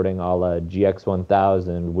skateboarding a la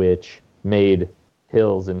GX1000, which made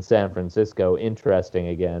hills in San Francisco interesting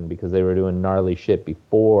again because they were doing gnarly shit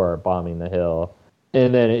before bombing the hill.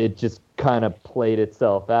 And then it just kind of played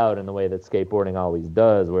itself out in the way that skateboarding always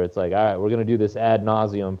does, where it's like, all right, we're going to do this ad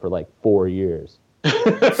nauseum for like 4 years.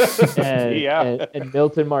 and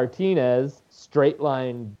Milton Martinez straight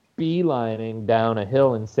line beelining down a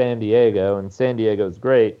hill in San Diego, and San Diego's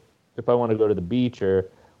great if I want to go to the beach or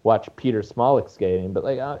watch Peter Smolik skating, but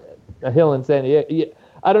like a hill in San Diego,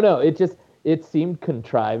 I don't know. It seemed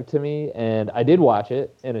contrived to me, and I did watch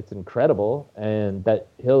it, and it's incredible, and that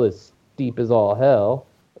hill is steep as all hell,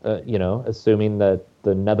 assuming that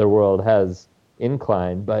the netherworld has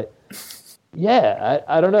incline, but Yeah,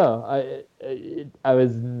 I don't know. I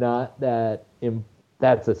was not that.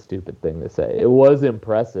 That's a stupid thing to say. It was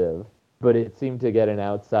impressive, but it seemed to get an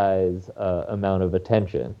outsized amount of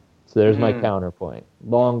attention. So there's my counterpoint.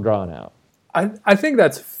 Long drawn out. I think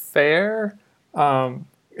that's fair.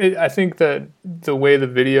 I think that the way the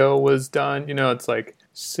video was done, it's like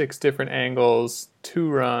 6 different angles, 2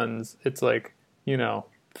 runs. It's like,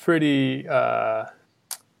 pretty over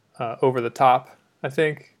the top, I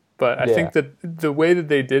think. But I think that the way that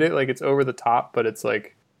they did it, like it's over the top, but it's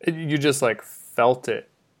like you just like felt it.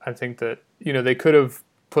 I think that they could have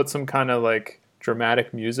put some kind of like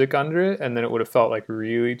dramatic music under it, and then it would have felt like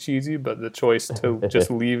really cheesy. But the choice to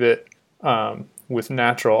just leave it with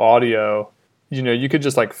natural audio, you could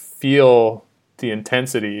just like feel the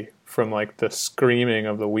intensity from like the screaming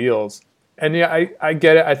of the wheels. And yeah, I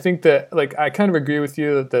get it. I think that like I kind of agree with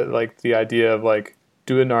you that like the idea of like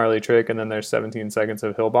do a gnarly trick and then there's 17 seconds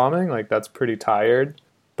of hill bombing, like that's pretty tired.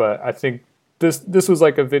 But I think this was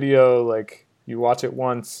like a video, like you watch it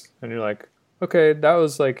once and you're like, okay, that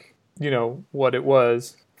was like, what it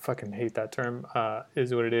was. Fucking hate that term,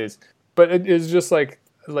 is what it is. But it is just like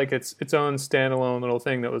its own standalone little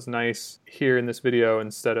thing that was nice here in this video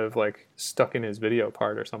instead of like stuck in his video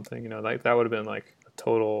part or something. Like that would have been like a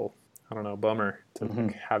total, I don't know, bummer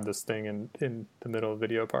to have this thing in the middle of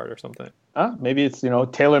video part or something. Maybe it's,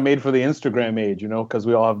 tailor-made for the Instagram age, because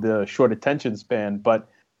we all have the short attention span. But,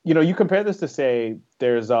 you compare this to, say,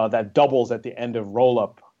 there's that doubles at the end of Roll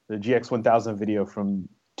Up, the GX1000 video from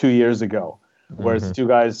 2 years ago, where it's 2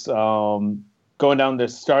 guys going down there,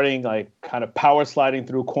 starting like kind of power sliding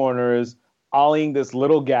through corners, ollieing this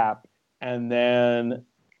little gap, and then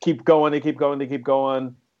keep going, they keep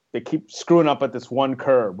going. They keep screwing up at this one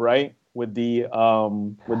curb, right? With the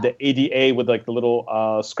ADA, with like the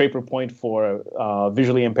little scraper point for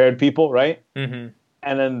visually impaired people, right? Mm-hmm.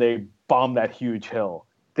 And then they bomb that huge hill.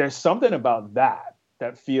 There's something about that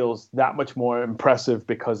feels that much more impressive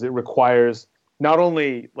because it requires not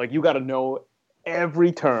only like you got to know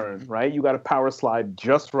every turn, right? You got to power slide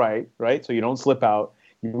just right? So you don't slip out.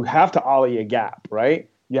 You have to ollie a gap, right?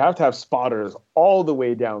 You have to have spotters all the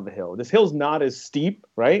way down the hill. This hill's not as steep,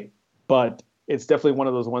 right? But it's definitely one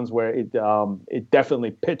of those ones where it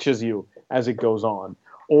definitely pitches you as it goes on.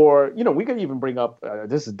 Or, we could even bring up,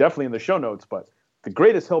 this is definitely in the show notes, but the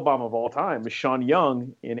greatest hill bomb of all time is Sean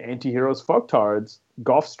Young in Antiheroes Fucktards,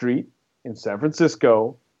 Gulf Street in San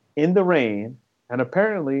Francisco, in the rain, and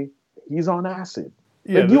apparently he's on acid.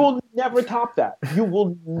 Yeah, you will never top that. You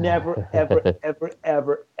will never, ever, ever,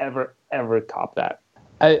 ever, ever, ever top that.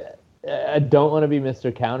 I don't want to be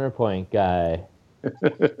Mr. Counterpoint guy.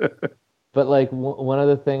 But like one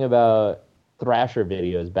other thing about Thrasher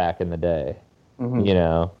videos back in the day,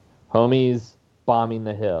 homies bombing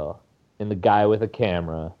the hill, and the guy with a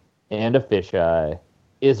camera and a fisheye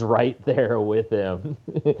is right there with him,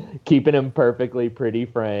 keeping him perfectly pretty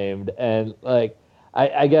framed. And like,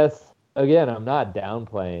 I guess again, I'm not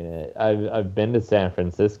downplaying it. I've been to San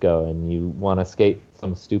Francisco, and you want to skate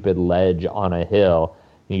some stupid ledge on a hill,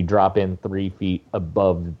 and you drop in 3 feet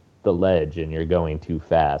above the ledge, and you're going too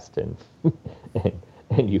fast, and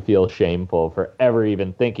and you feel shameful for ever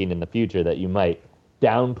even thinking in the future that you might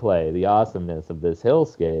downplay the awesomeness of this hill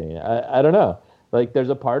skating. I don't know. Like, there's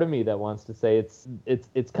a part of me that wants to say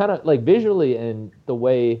it's kind of like visually, and the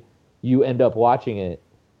way you end up watching it,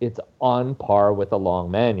 it's on par with a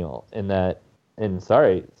long manual in that. And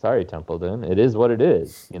sorry, Templeton, it is what it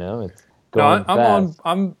is. It's going fast.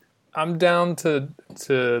 I'm down to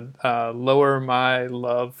lower my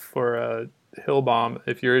love for a hill bomb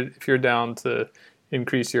if you're down to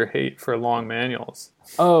increase your hate for long manuals.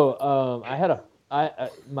 My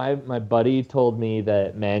buddy told me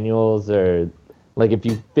that manuals are like, if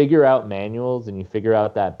you figure out manuals and you figure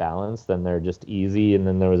out that balance, then they're just easy. And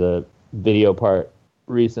then there was a video part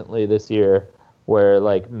recently this year where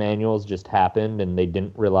like manuals just happened and they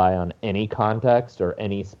didn't rely on any context or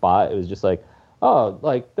any spot. It was just like, oh,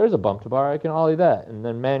 like there's a bump to bar, I can ollie that, and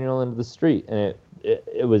then manual into the street, and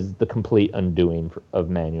it was the complete undoing of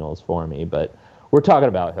manuals for me. But we're talking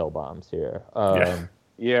about hill bombs here.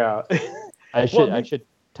 Yeah. I should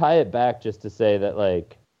tie it back just to say that,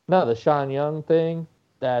 like, no, the Sean Young thing,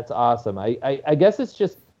 that's awesome. I guess it's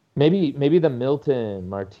just maybe the Milton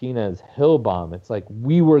Martinez hill bomb. It's like,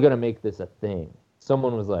 we were gonna make this a thing.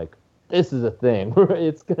 Someone was like, this is a thing.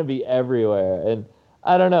 It's gonna be everywhere. And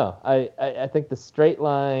I don't know. I think the straight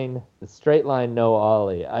line no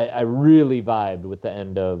ollie. I really vibed with the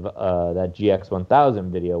end of that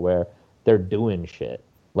GX1000 video where they're doing shit.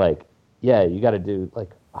 Like, yeah, you got to do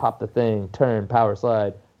like hop the thing, turn, power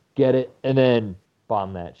slide, get it, and then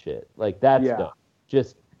bomb that shit. Like, that's dope.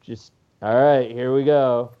 Just just all right, here we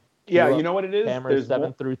go. Yeah, Cue you up know what it is? cameras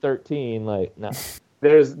 7 through 13. Like, no.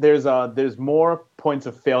 There's more points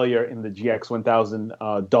of failure in the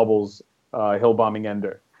GX1000 doubles hill bombing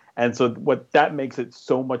ender, and so what that makes it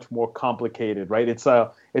so much more complicated, right? It's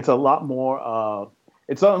a lot more.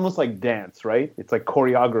 It's almost like dance, right? It's like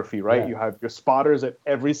choreography, right? Yeah. You have your spotters at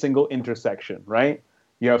every single intersection, right?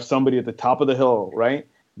 You have somebody at the top of the hill, right?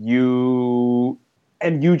 You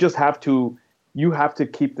just have to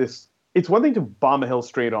keep this. It's one thing to bomb a hill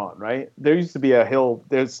straight on, right? There used to be a hill.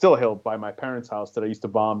 There's still a hill by my parents' house that I used to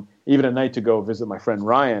bomb even at night to go visit my friend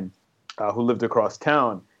Ryan, who lived across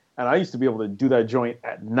town. And I used to be able to do that joint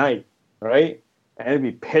at night, right? And it'd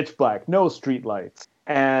be pitch black, no street lights.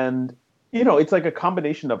 And, it's like a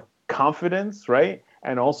combination of confidence, right?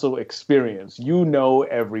 And also experience. You know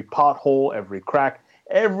every pothole, every crack,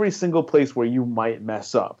 every single place where you might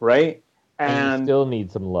mess up, right? And you still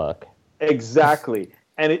need some luck. Exactly.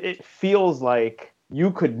 And it feels like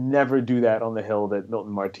you could never do that on the hill that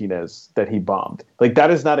Milton Martinez, that he bombed. Like,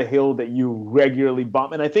 that is not a hill that you regularly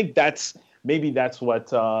bomb. And I think that's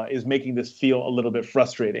what is making this feel a little bit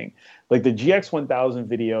frustrating. Like, the GX1000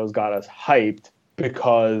 videos got us hyped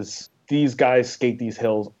because these guys skate these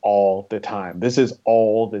hills all the time. This is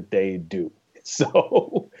all that they do.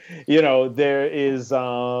 So, there is...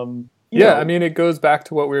 Yeah, I mean, it goes back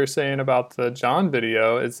to what we were saying about the John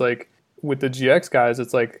video. It's like, with the GX guys,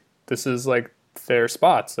 it's like, this is like their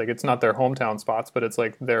spots. Like, it's not their hometown spots, but it's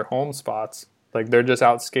like their home spots. Like, they're just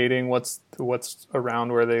out skating what's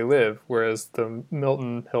around where they live. Whereas the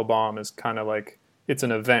Milton Hill Bomb is kind of like, it's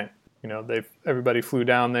an event. Everybody flew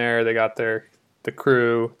down there. They got the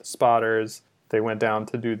crew, the spotters. They went down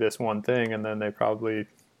to do this one thing, and then they probably,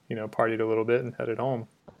 partied a little bit and headed home.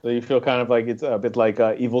 So you feel kind of like it's a bit like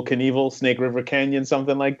Evel Knievel, Snake River Canyon,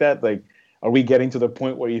 something like that? Like, are we getting to the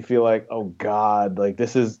point where you feel like, oh God, like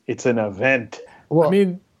it's an event? Well, I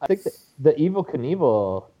mean, I think the Evel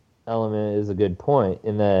Knievel element is a good point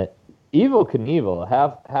in that Evel Knievel,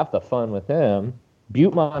 half the fun with him,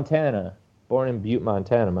 Butte, Montana, born in Butte,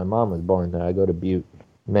 Montana. My mom was born there. I go to Butte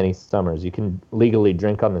many summers. You can legally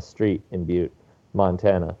drink on the street in Butte,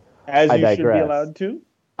 Montana. As you should be allowed to?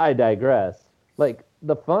 I digress. Like,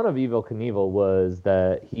 the fun of Evel Knievel was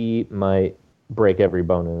that he might break every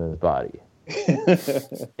bone in his body.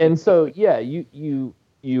 And so, yeah, you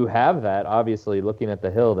have that, obviously, looking at the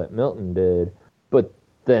hill that Milton did, but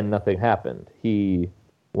then nothing happened. He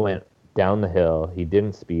went down the hill. He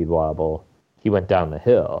didn't speed wobble. He went down the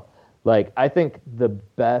hill. Like, I think the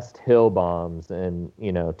best hill bombs, and,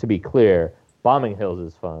 to be clear, bombing hills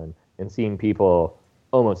is fun, and seeing people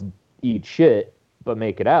almost eat shit but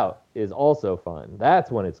make it out is also fun.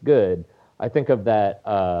 That's when it's good. I think of that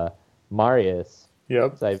Marius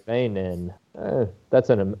Saivainen. That's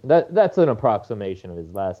an approximation of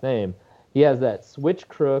his last name. He has that switch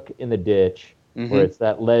crook in the ditch where it's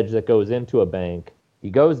that ledge that goes into a bank.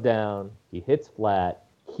 He goes down. He hits flat.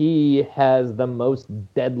 He has the most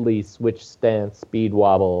deadly switch stance speed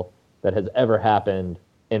wobble that has ever happened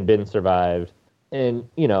and been survived. And,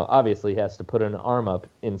 obviously he has to put an arm up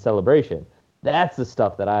in celebration. That's the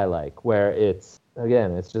stuff that I like, where it's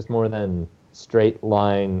just more than straight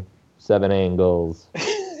line, 7 angles,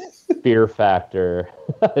 fear factor.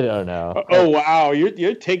 I don't know. Oh wow,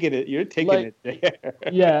 you're taking it. You're taking it there.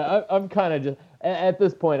 Yeah, I'm kind of just at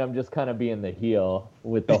this point. I'm just kind of being the heel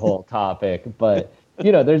with the whole topic. But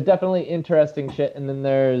there's definitely interesting shit, and then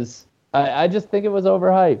there's I just think it was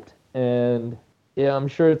overhyped, and I'm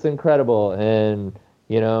sure it's incredible, and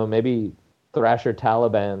maybe Thrasher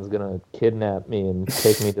Taliban's gonna kidnap me and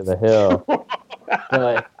take me to the hill.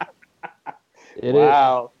 But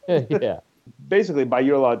wow. Yeah. Basically, by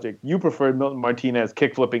your logic, you preferred Milton Martinez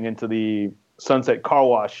kickflipping into the Sunset Car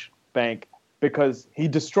Wash bank because he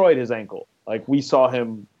destroyed his ankle. Like, we saw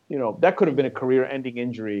him, that could have been a career-ending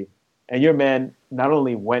injury. And your man not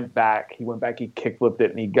only went back, he kickflipped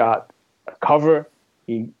it, and he got a cover.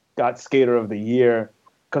 He got Skater of the Year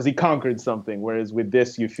because he conquered something. Whereas with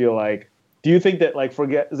this, you feel like, do you think that, like, for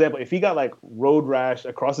example, if he got, like, road rash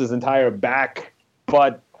across his entire back,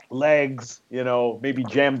 butt, legs, maybe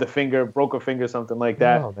jammed the finger, broke a finger, something like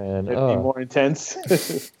that, oh, man. It'd be more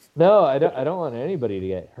intense. No, I don't want anybody to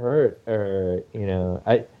get hurt, or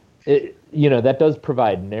that does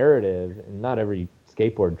provide narrative, and not every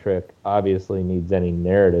skateboard trick obviously needs any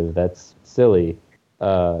narrative. That's silly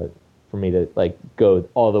for me to like go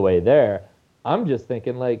all the way there. I'm just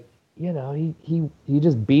thinking like, he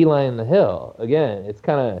just beeline the hill again.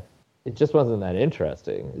 It just wasn't that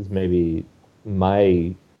interesting. Is maybe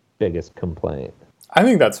my biggest complaint. I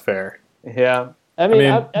think that's fair. Yeah. I mean,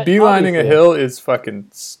 beelining a hill is fucking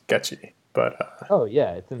sketchy. but Oh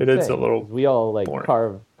yeah, it's insane. it is a little 'cause we all like boring.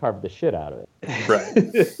 carve the shit out of it. right.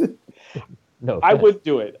 No, I offense. would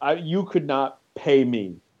do it. You could not pay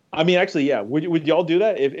me. I mean, actually, yeah. Would y'all do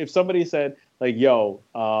that if somebody said like, "Yo,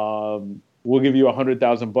 we'll give you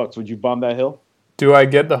 $100,000. Would you bomb that hill? Do I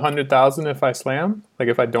get the 100,000 if I slam? Like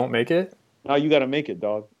if I don't make it? No, you got to make it,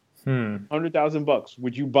 dog. $100,000.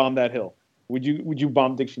 Would you bomb that hill? Would you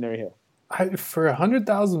bomb Dictionary Hill? For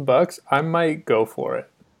 $100,000, I might go for it.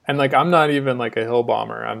 And like I'm not even like a hill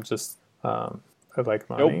bomber. I'm just I like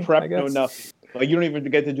money. No prep, I no guess. nothing. Like you don't even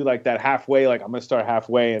get to do like that halfway. Like I'm gonna start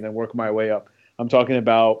halfway and then work my way up. I'm talking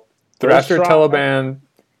about Thrasher first try. Taliban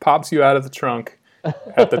pops you out of the trunk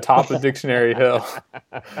at the top of Dictionary Hill.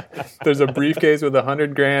 There's a briefcase with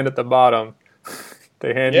 $100,000 at the bottom.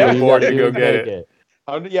 They hand Yeah. you a board to You go gotta get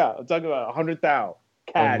make it. Yeah, I'm talking about 100,000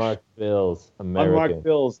 cash, Unmarked bills, American. unmarked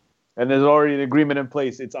bills, and there's already an agreement in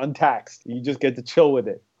place. It's untaxed. You just get to chill with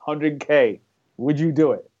it. 100K. Would you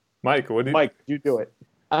do it, Mike, what do you? Mike? Would you do it?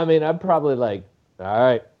 I mean, I'm probably like, all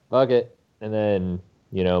right, fuck it, and then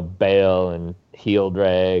bail and heel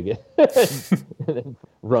drag, and then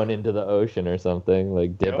run into the ocean or something,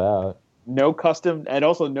 like dip Yep. out. No custom, and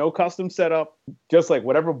also no custom setup. Just like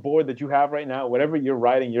whatever board that you have right now, whatever you're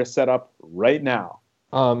riding, you're set up right now.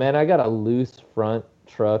 Oh man, I got a loose front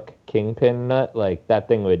truck kingpin nut. Like that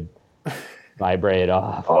thing would vibrate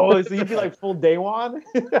off. Oh, so you'd be like full day one?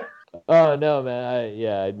 Oh no,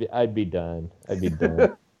 man. I'd be done. I'd be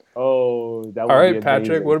done. Oh, that would All be right, Patrick.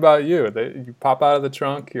 amazing. What about you? You pop out of the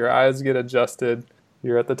trunk. Your eyes get adjusted.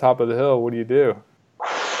 You're at the top of the hill. What do you do?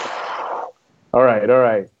 All right.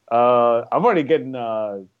 I'm already getting.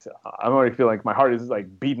 I'm already feeling like my heart is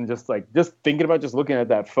like beating. Just thinking about just looking at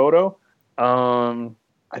that photo.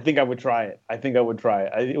 I think I would try it.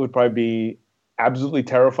 It would probably be absolutely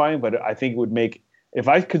terrifying, but I think it would make. If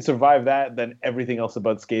I could survive that, then everything else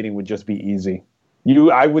about skating would just be easy.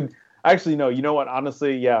 I would actually no. You know what?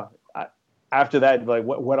 Honestly, yeah. After that, like,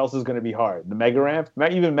 what else is going to be hard? The mega ramp?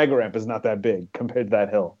 Even mega ramp is not that big compared to that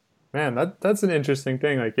hill. Man, that's an interesting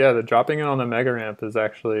thing. Like, yeah, the dropping in on the mega ramp is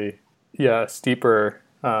actually, a steeper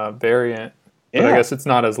variant. But I Yeah. guess it's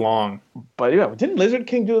not as long. But yeah, didn't Lizard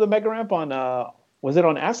King do the mega ramp on? Was it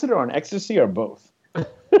on acid or on ecstasy or both?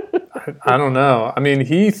 I don't know. I mean,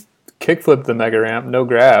 he kickflipped the mega ramp, no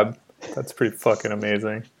grab. That's pretty fucking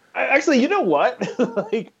amazing. Actually, you know what?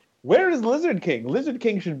 Like, where is Lizard King? Lizard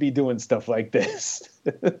King should be doing stuff like this.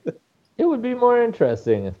 It would be more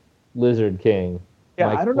interesting if Lizard King, Yeah,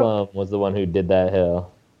 Mike I don't know. Plum, was the one who did that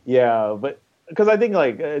hill. Yeah, but because I think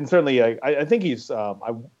like, and certainly like, I think he's.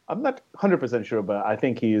 I'm not 100% sure, but I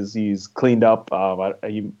think he's cleaned up. I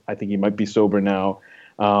think he might be sober now.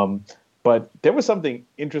 But there was something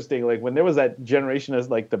interesting, like when there was that generation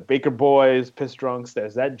of like the Baker Boys, Piss Drunks.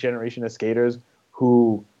 There's that generation of skaters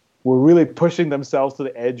who were really pushing themselves to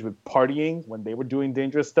the edge with partying when they were doing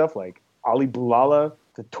dangerous stuff, like Ali Boulala,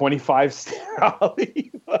 the 25 stair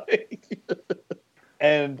Ali.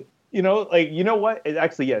 And you know what?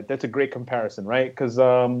 That's a great comparison, right? Because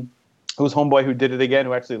who's homeboy who did it again?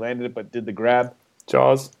 Who actually landed it but did the grab?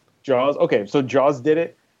 Jaws. Jaws. Okay, so Jaws did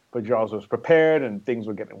it, but Jaws was prepared and things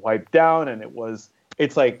were getting wiped down, and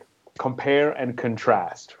it's like compare and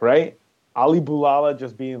contrast, right? Ali Boulala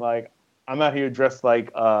just being like, I'm out here dressed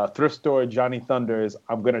like thrift store Johnny Thunders.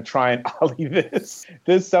 I'm gonna try and ollie this.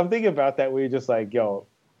 There's something about that where you're just like, yo,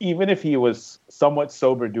 even if he was somewhat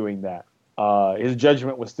sober doing that, his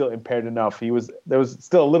judgment was still impaired enough. There was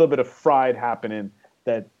still a little bit of fried happening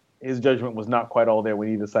that his judgment was not quite all there when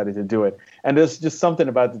he decided to do it. And there's just something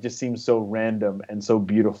about it that just seems so random and so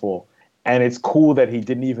beautiful. And it's cool that he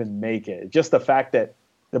didn't even make it. Just the fact that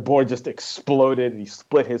the board just exploded and he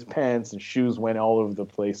split his pants and shoes went all over the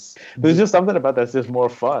place. There's just something about that's just more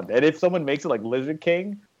fun. And if someone makes it like Lizard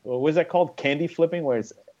King, what was that called? Candy flipping, where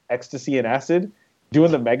it's ecstasy and acid,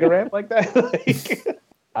 doing the mega ramp like that. Like,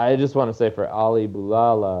 I just want to say for Ali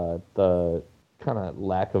Boulala, the kind of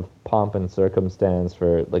lack of pomp and circumstance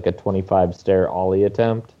for like a 25 stair ollie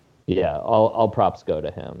attempt. Yeah, all props go to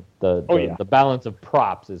him. The balance of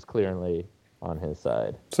props is clearly on his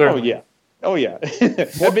side. Certainly. Oh yeah.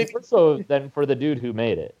 More so than for the dude who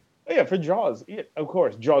made it. Yeah, for Jaws. Yeah, of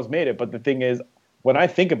course, Jaws made it. But the thing is, when I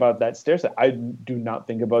think about that stair set, I do not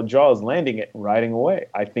think about Jaws landing it and riding away.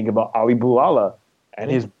 I think about Ali Boulala and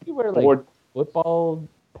his you wear like board. football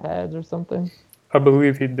pads or something. I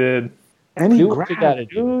believe he did. And he Do what you grabbed, gotta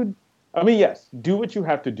do. dude. I mean, yes, do what you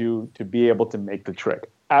have to do to be able to make the trick.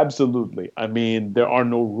 Absolutely. I mean, there are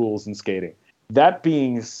no rules in skating. That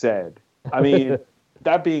being said, there's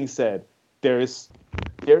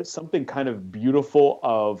something kind of beautiful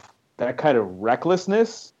of that kind of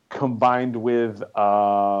recklessness combined with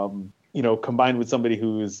combined with somebody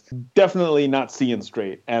who's definitely not seeing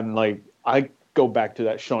straight. And like, I go back to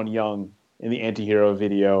that Sean Young in the Anti-Hero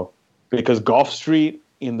video, because Gulf Street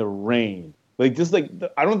in the rain, like just like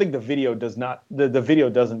I don't think the video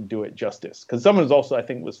doesn't do it justice, because someone was also, I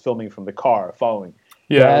think, was filming from the car following.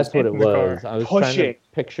 Yeah, that's what it was. I was pushing. trying to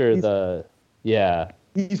picture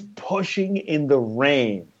He's pushing in the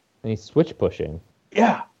rain. And he's switch pushing.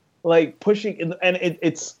 Yeah, like pushing and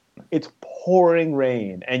it's pouring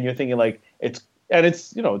rain, and you're thinking like it's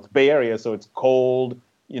Bay Area, so it's cold.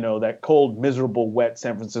 That cold, miserable, wet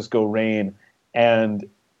San Francisco rain, and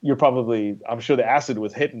I'm sure the acid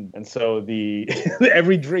was hitting, and so he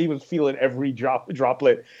was feeling every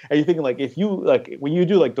droplet, and you're thinking like, if you like when you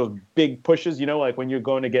do like those big pushes, like when you're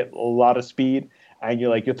going to get a lot of speed, and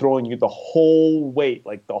you're throwing the whole weight,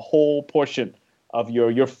 like the whole portion of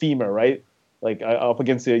your femur, right, like up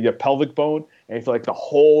against your pelvic bone, and you feel like the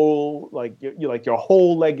whole your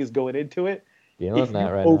whole leg is going into it. If you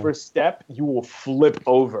overstep, you will flip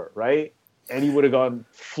over, right? And he would have gone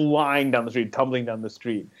flying down the street, tumbling down the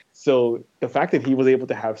street. So the fact that he was able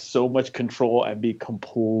to have so much control and be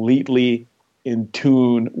completely in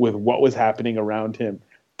tune with what was happening around him,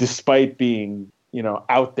 despite being,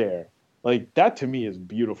 out there, like that to me is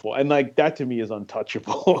beautiful. And like that to me is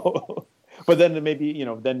untouchable. But then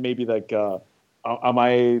maybe like, am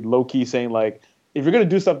I low key saying like, if you're going to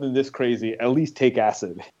do something this crazy, at least take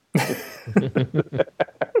acid.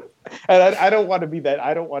 And I don't want to be that.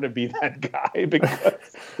 I don't want to be that guy, because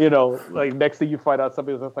like next thing you find out,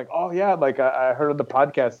 somebody was like, oh yeah, like I heard on the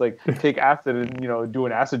podcast, like take acid and do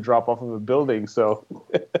an acid drop off of a building. So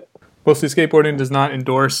Mostly Skateboarding does not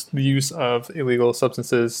endorse the use of illegal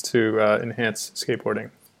substances to enhance skateboarding.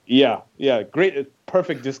 Yeah, great,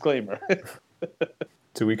 perfect disclaimer.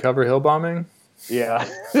 Do we cover hill bombing? Yeah.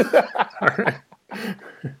 All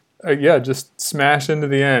right. Yeah, just smash into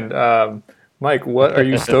the end. Mike, what are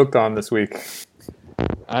you stoked on this week?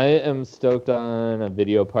 I am stoked on a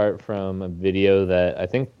video part from a video that I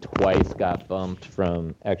think twice got bumped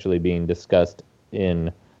from actually being discussed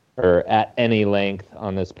in or at any length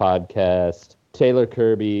on this podcast. Taylor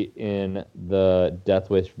Kirby in the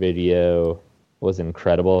Death Wish video was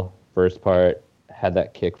incredible. First part had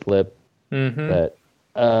that kickflip. Mm-hmm.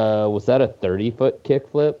 Was that a 30-foot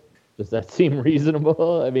kickflip? Does that seem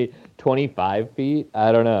reasonable? I mean, 25 feet?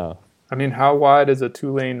 I don't know. I mean, how wide is a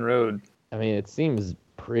 2-lane road? I mean, it seems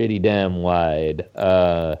pretty damn wide.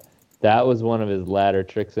 That was one of his ladder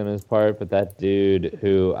tricks in his part, but that dude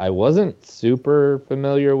who I wasn't super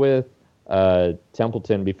familiar with,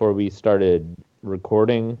 Templeton, before we started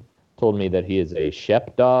recording, told me that he is a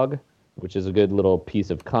Shep dog, which is a good little piece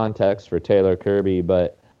of context for Taylor Kirby,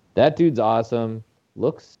 but that dude's awesome.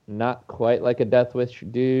 Looks not quite like a Death Wish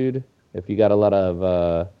dude, if you got a lot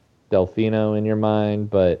of Delfino in your mind,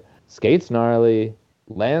 but skates gnarly,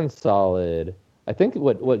 lands solid. I think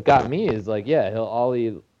what got me is like, yeah, he'll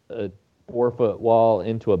ollie a 4-foot wall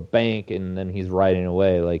into a bank and then he's riding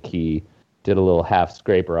away like he did a little half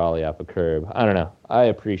scraper ollie off a curb. I don't know. I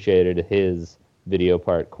appreciated his video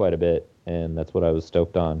part quite a bit, and that's what I was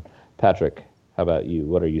stoked on. Patrick, how about you?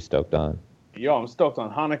 What are you stoked on? Yo, I'm stoked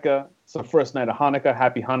on Hanukkah. It's the first night of Hanukkah.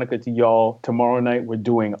 Happy Hanukkah to y'all. Tomorrow night we're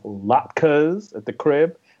doing latkes at the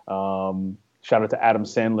crib. Shout out to Adam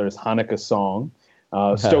Sandler's Hanukkah song.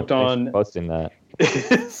 Stoked on posting that.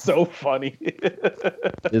 It's so funny.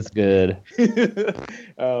 It's good.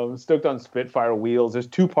 Stoked on Spitfire Wheels. There's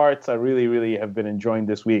 2 parts I really, really have been enjoying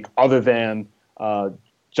this week, other than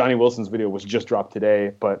Johnny Wilson's video was just dropped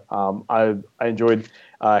today. But I enjoyed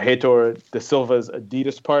Heitor da Silva's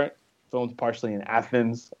Adidas part, filmed partially in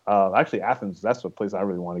Athens. Actually, Athens, that's the place I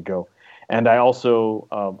really want to go. And I also,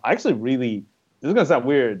 this is going to sound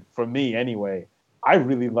weird for me anyway, I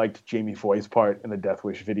really liked Jamie Foy's part in the Death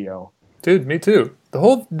Wish video. Dude, me too. The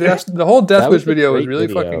whole Death Wish video was really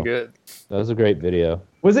fucking good. That was a great video.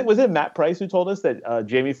 Was it Matt Price who told us that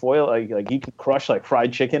Jamie Foy like he could crush like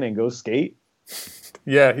fried chicken and go skate?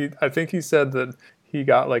 Yeah, I think he said that he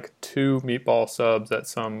got like 2 meatball subs at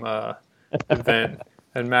some event,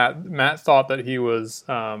 and Matt thought that he was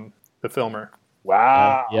the filmer.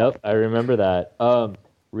 Wow. Yep, I remember that.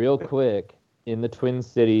 Real quick, in the Twin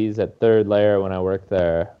Cities at Third Layer when I worked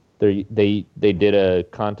there, they did a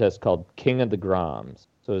contest called King of the Groms.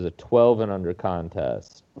 So it was a 12 and under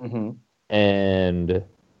contest. Mm-hmm. And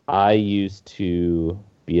I used to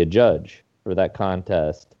be a judge for that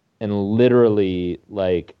contest. And literally,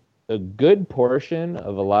 like, a good portion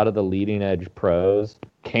of a lot of the leading edge pros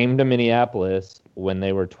came to Minneapolis when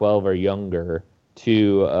they were 12 or younger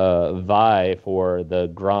to vie for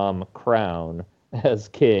the Grom crown as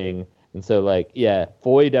king. And so, like, yeah,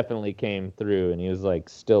 Foy definitely came through, and he was like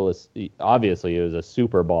obviously it was a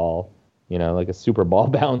super ball, like a super ball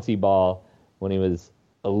bouncy ball when he was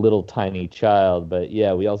a little tiny child. But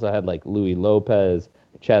yeah, we also had like Louis Lopez,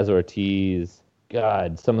 Chaz Ortiz,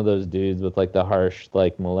 God, some of those dudes with like the harsh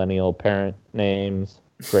like millennial parent names,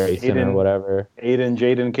 Grayson or whatever.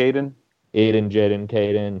 Jaden, Caden,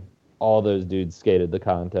 Caden, all those dudes skated the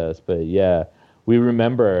contest. But yeah, we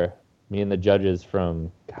remember me and the judges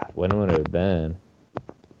from, God, when would it have been?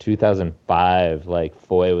 2005, like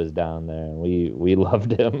Foy was down there, and we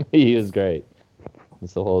loved him. He was great.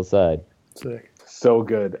 It's the whole side. Sick. So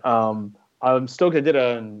good. I'm stoked. I did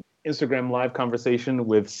an Instagram live conversation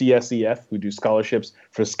with CSEF, who do scholarships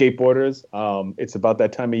for skateboarders. It's about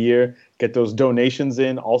that time of year. Get those donations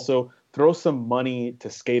in. Also, throw some money to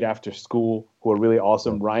Skate After School, who are really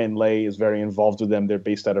awesome. Ryan Lay is very involved with them. They're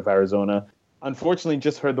based out of Arizona. Unfortunately,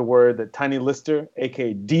 just heard the word that Tiny Lister,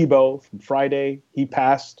 a.k.a. Debo from Friday, he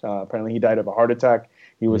passed. Apparently, he died of a heart attack.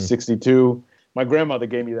 He was 62. My grandmother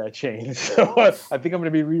gave me that chain. So I think I'm going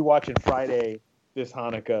to be rewatching Friday this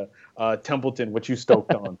Hanukkah. Templeton, what you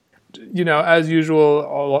stoked on? As usual,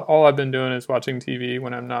 all I've been doing is watching TV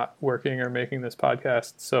when I'm not working or making this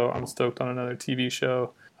podcast. So I'm stoked on another TV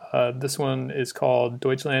show. This one is called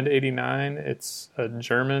Deutschland 89. It's a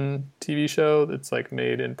German TV show that's like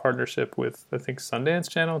made in partnership with, I think, Sundance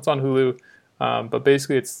Channel. It's on Hulu. But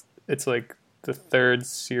basically it's like the third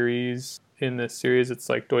series in this series. It's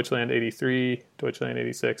like Deutschland 83, Deutschland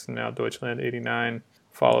 86, and now Deutschland 89.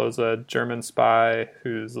 Follows a German spy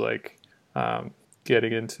who's like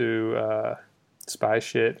getting into spy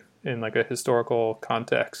shit in like a historical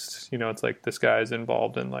context. It's like this guy's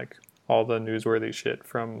involved in like all the newsworthy shit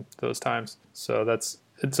from those times. So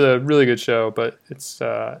it's a really good show, but it's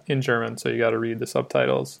in German, so you got to read the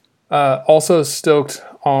subtitles. Also stoked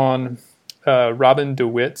on Robin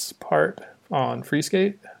DeWitt's part on Free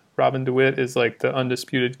Skate. Robin DeWitt is like the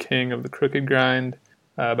undisputed king of the crooked grind.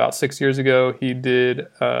 About 6 years ago, he did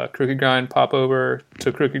Crooked Grind Popover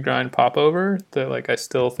to Crooked Grind Popover that like I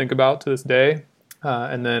still think about to this day.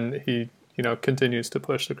 And then he continues to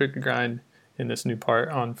push the Crooked Grind in this new part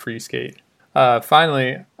on Free Skate.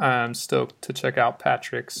 Finally, I'm stoked to check out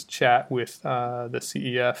Patrick's chat with the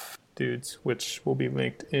CEF dudes, which will be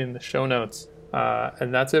linked in the show notes.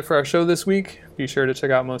 And that's it for our show this week. Be sure to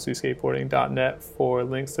check out mostlyskateboarding.net for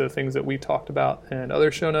links to the things that we talked about and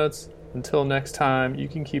other show notes. Until next time, you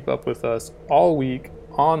can keep up with us all week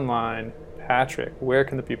online. Patrick, where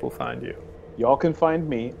can the people find you? Y'all can find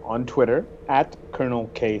me on Twitter at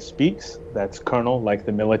Colonel K Speaks. That's Colonel like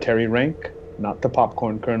the military rank, not the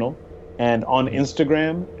popcorn kernel. And on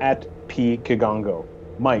Instagram at P Kigongo.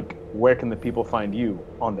 Mike, where can the people find you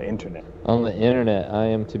on the internet? On the internet, I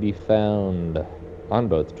am to be found on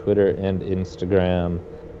both Twitter and Instagram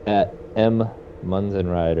at M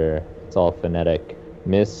Munzenrider. It's all phonetic.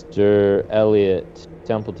 Mr. Elliot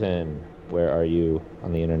Templeton, where are you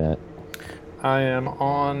on the internet? I am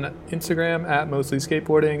on Instagram at Mostly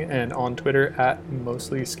Skateboarding and on Twitter at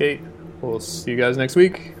Mostly Skate. We'll see you guys next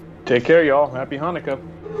week. Take care, y'all. Happy Hanukkah.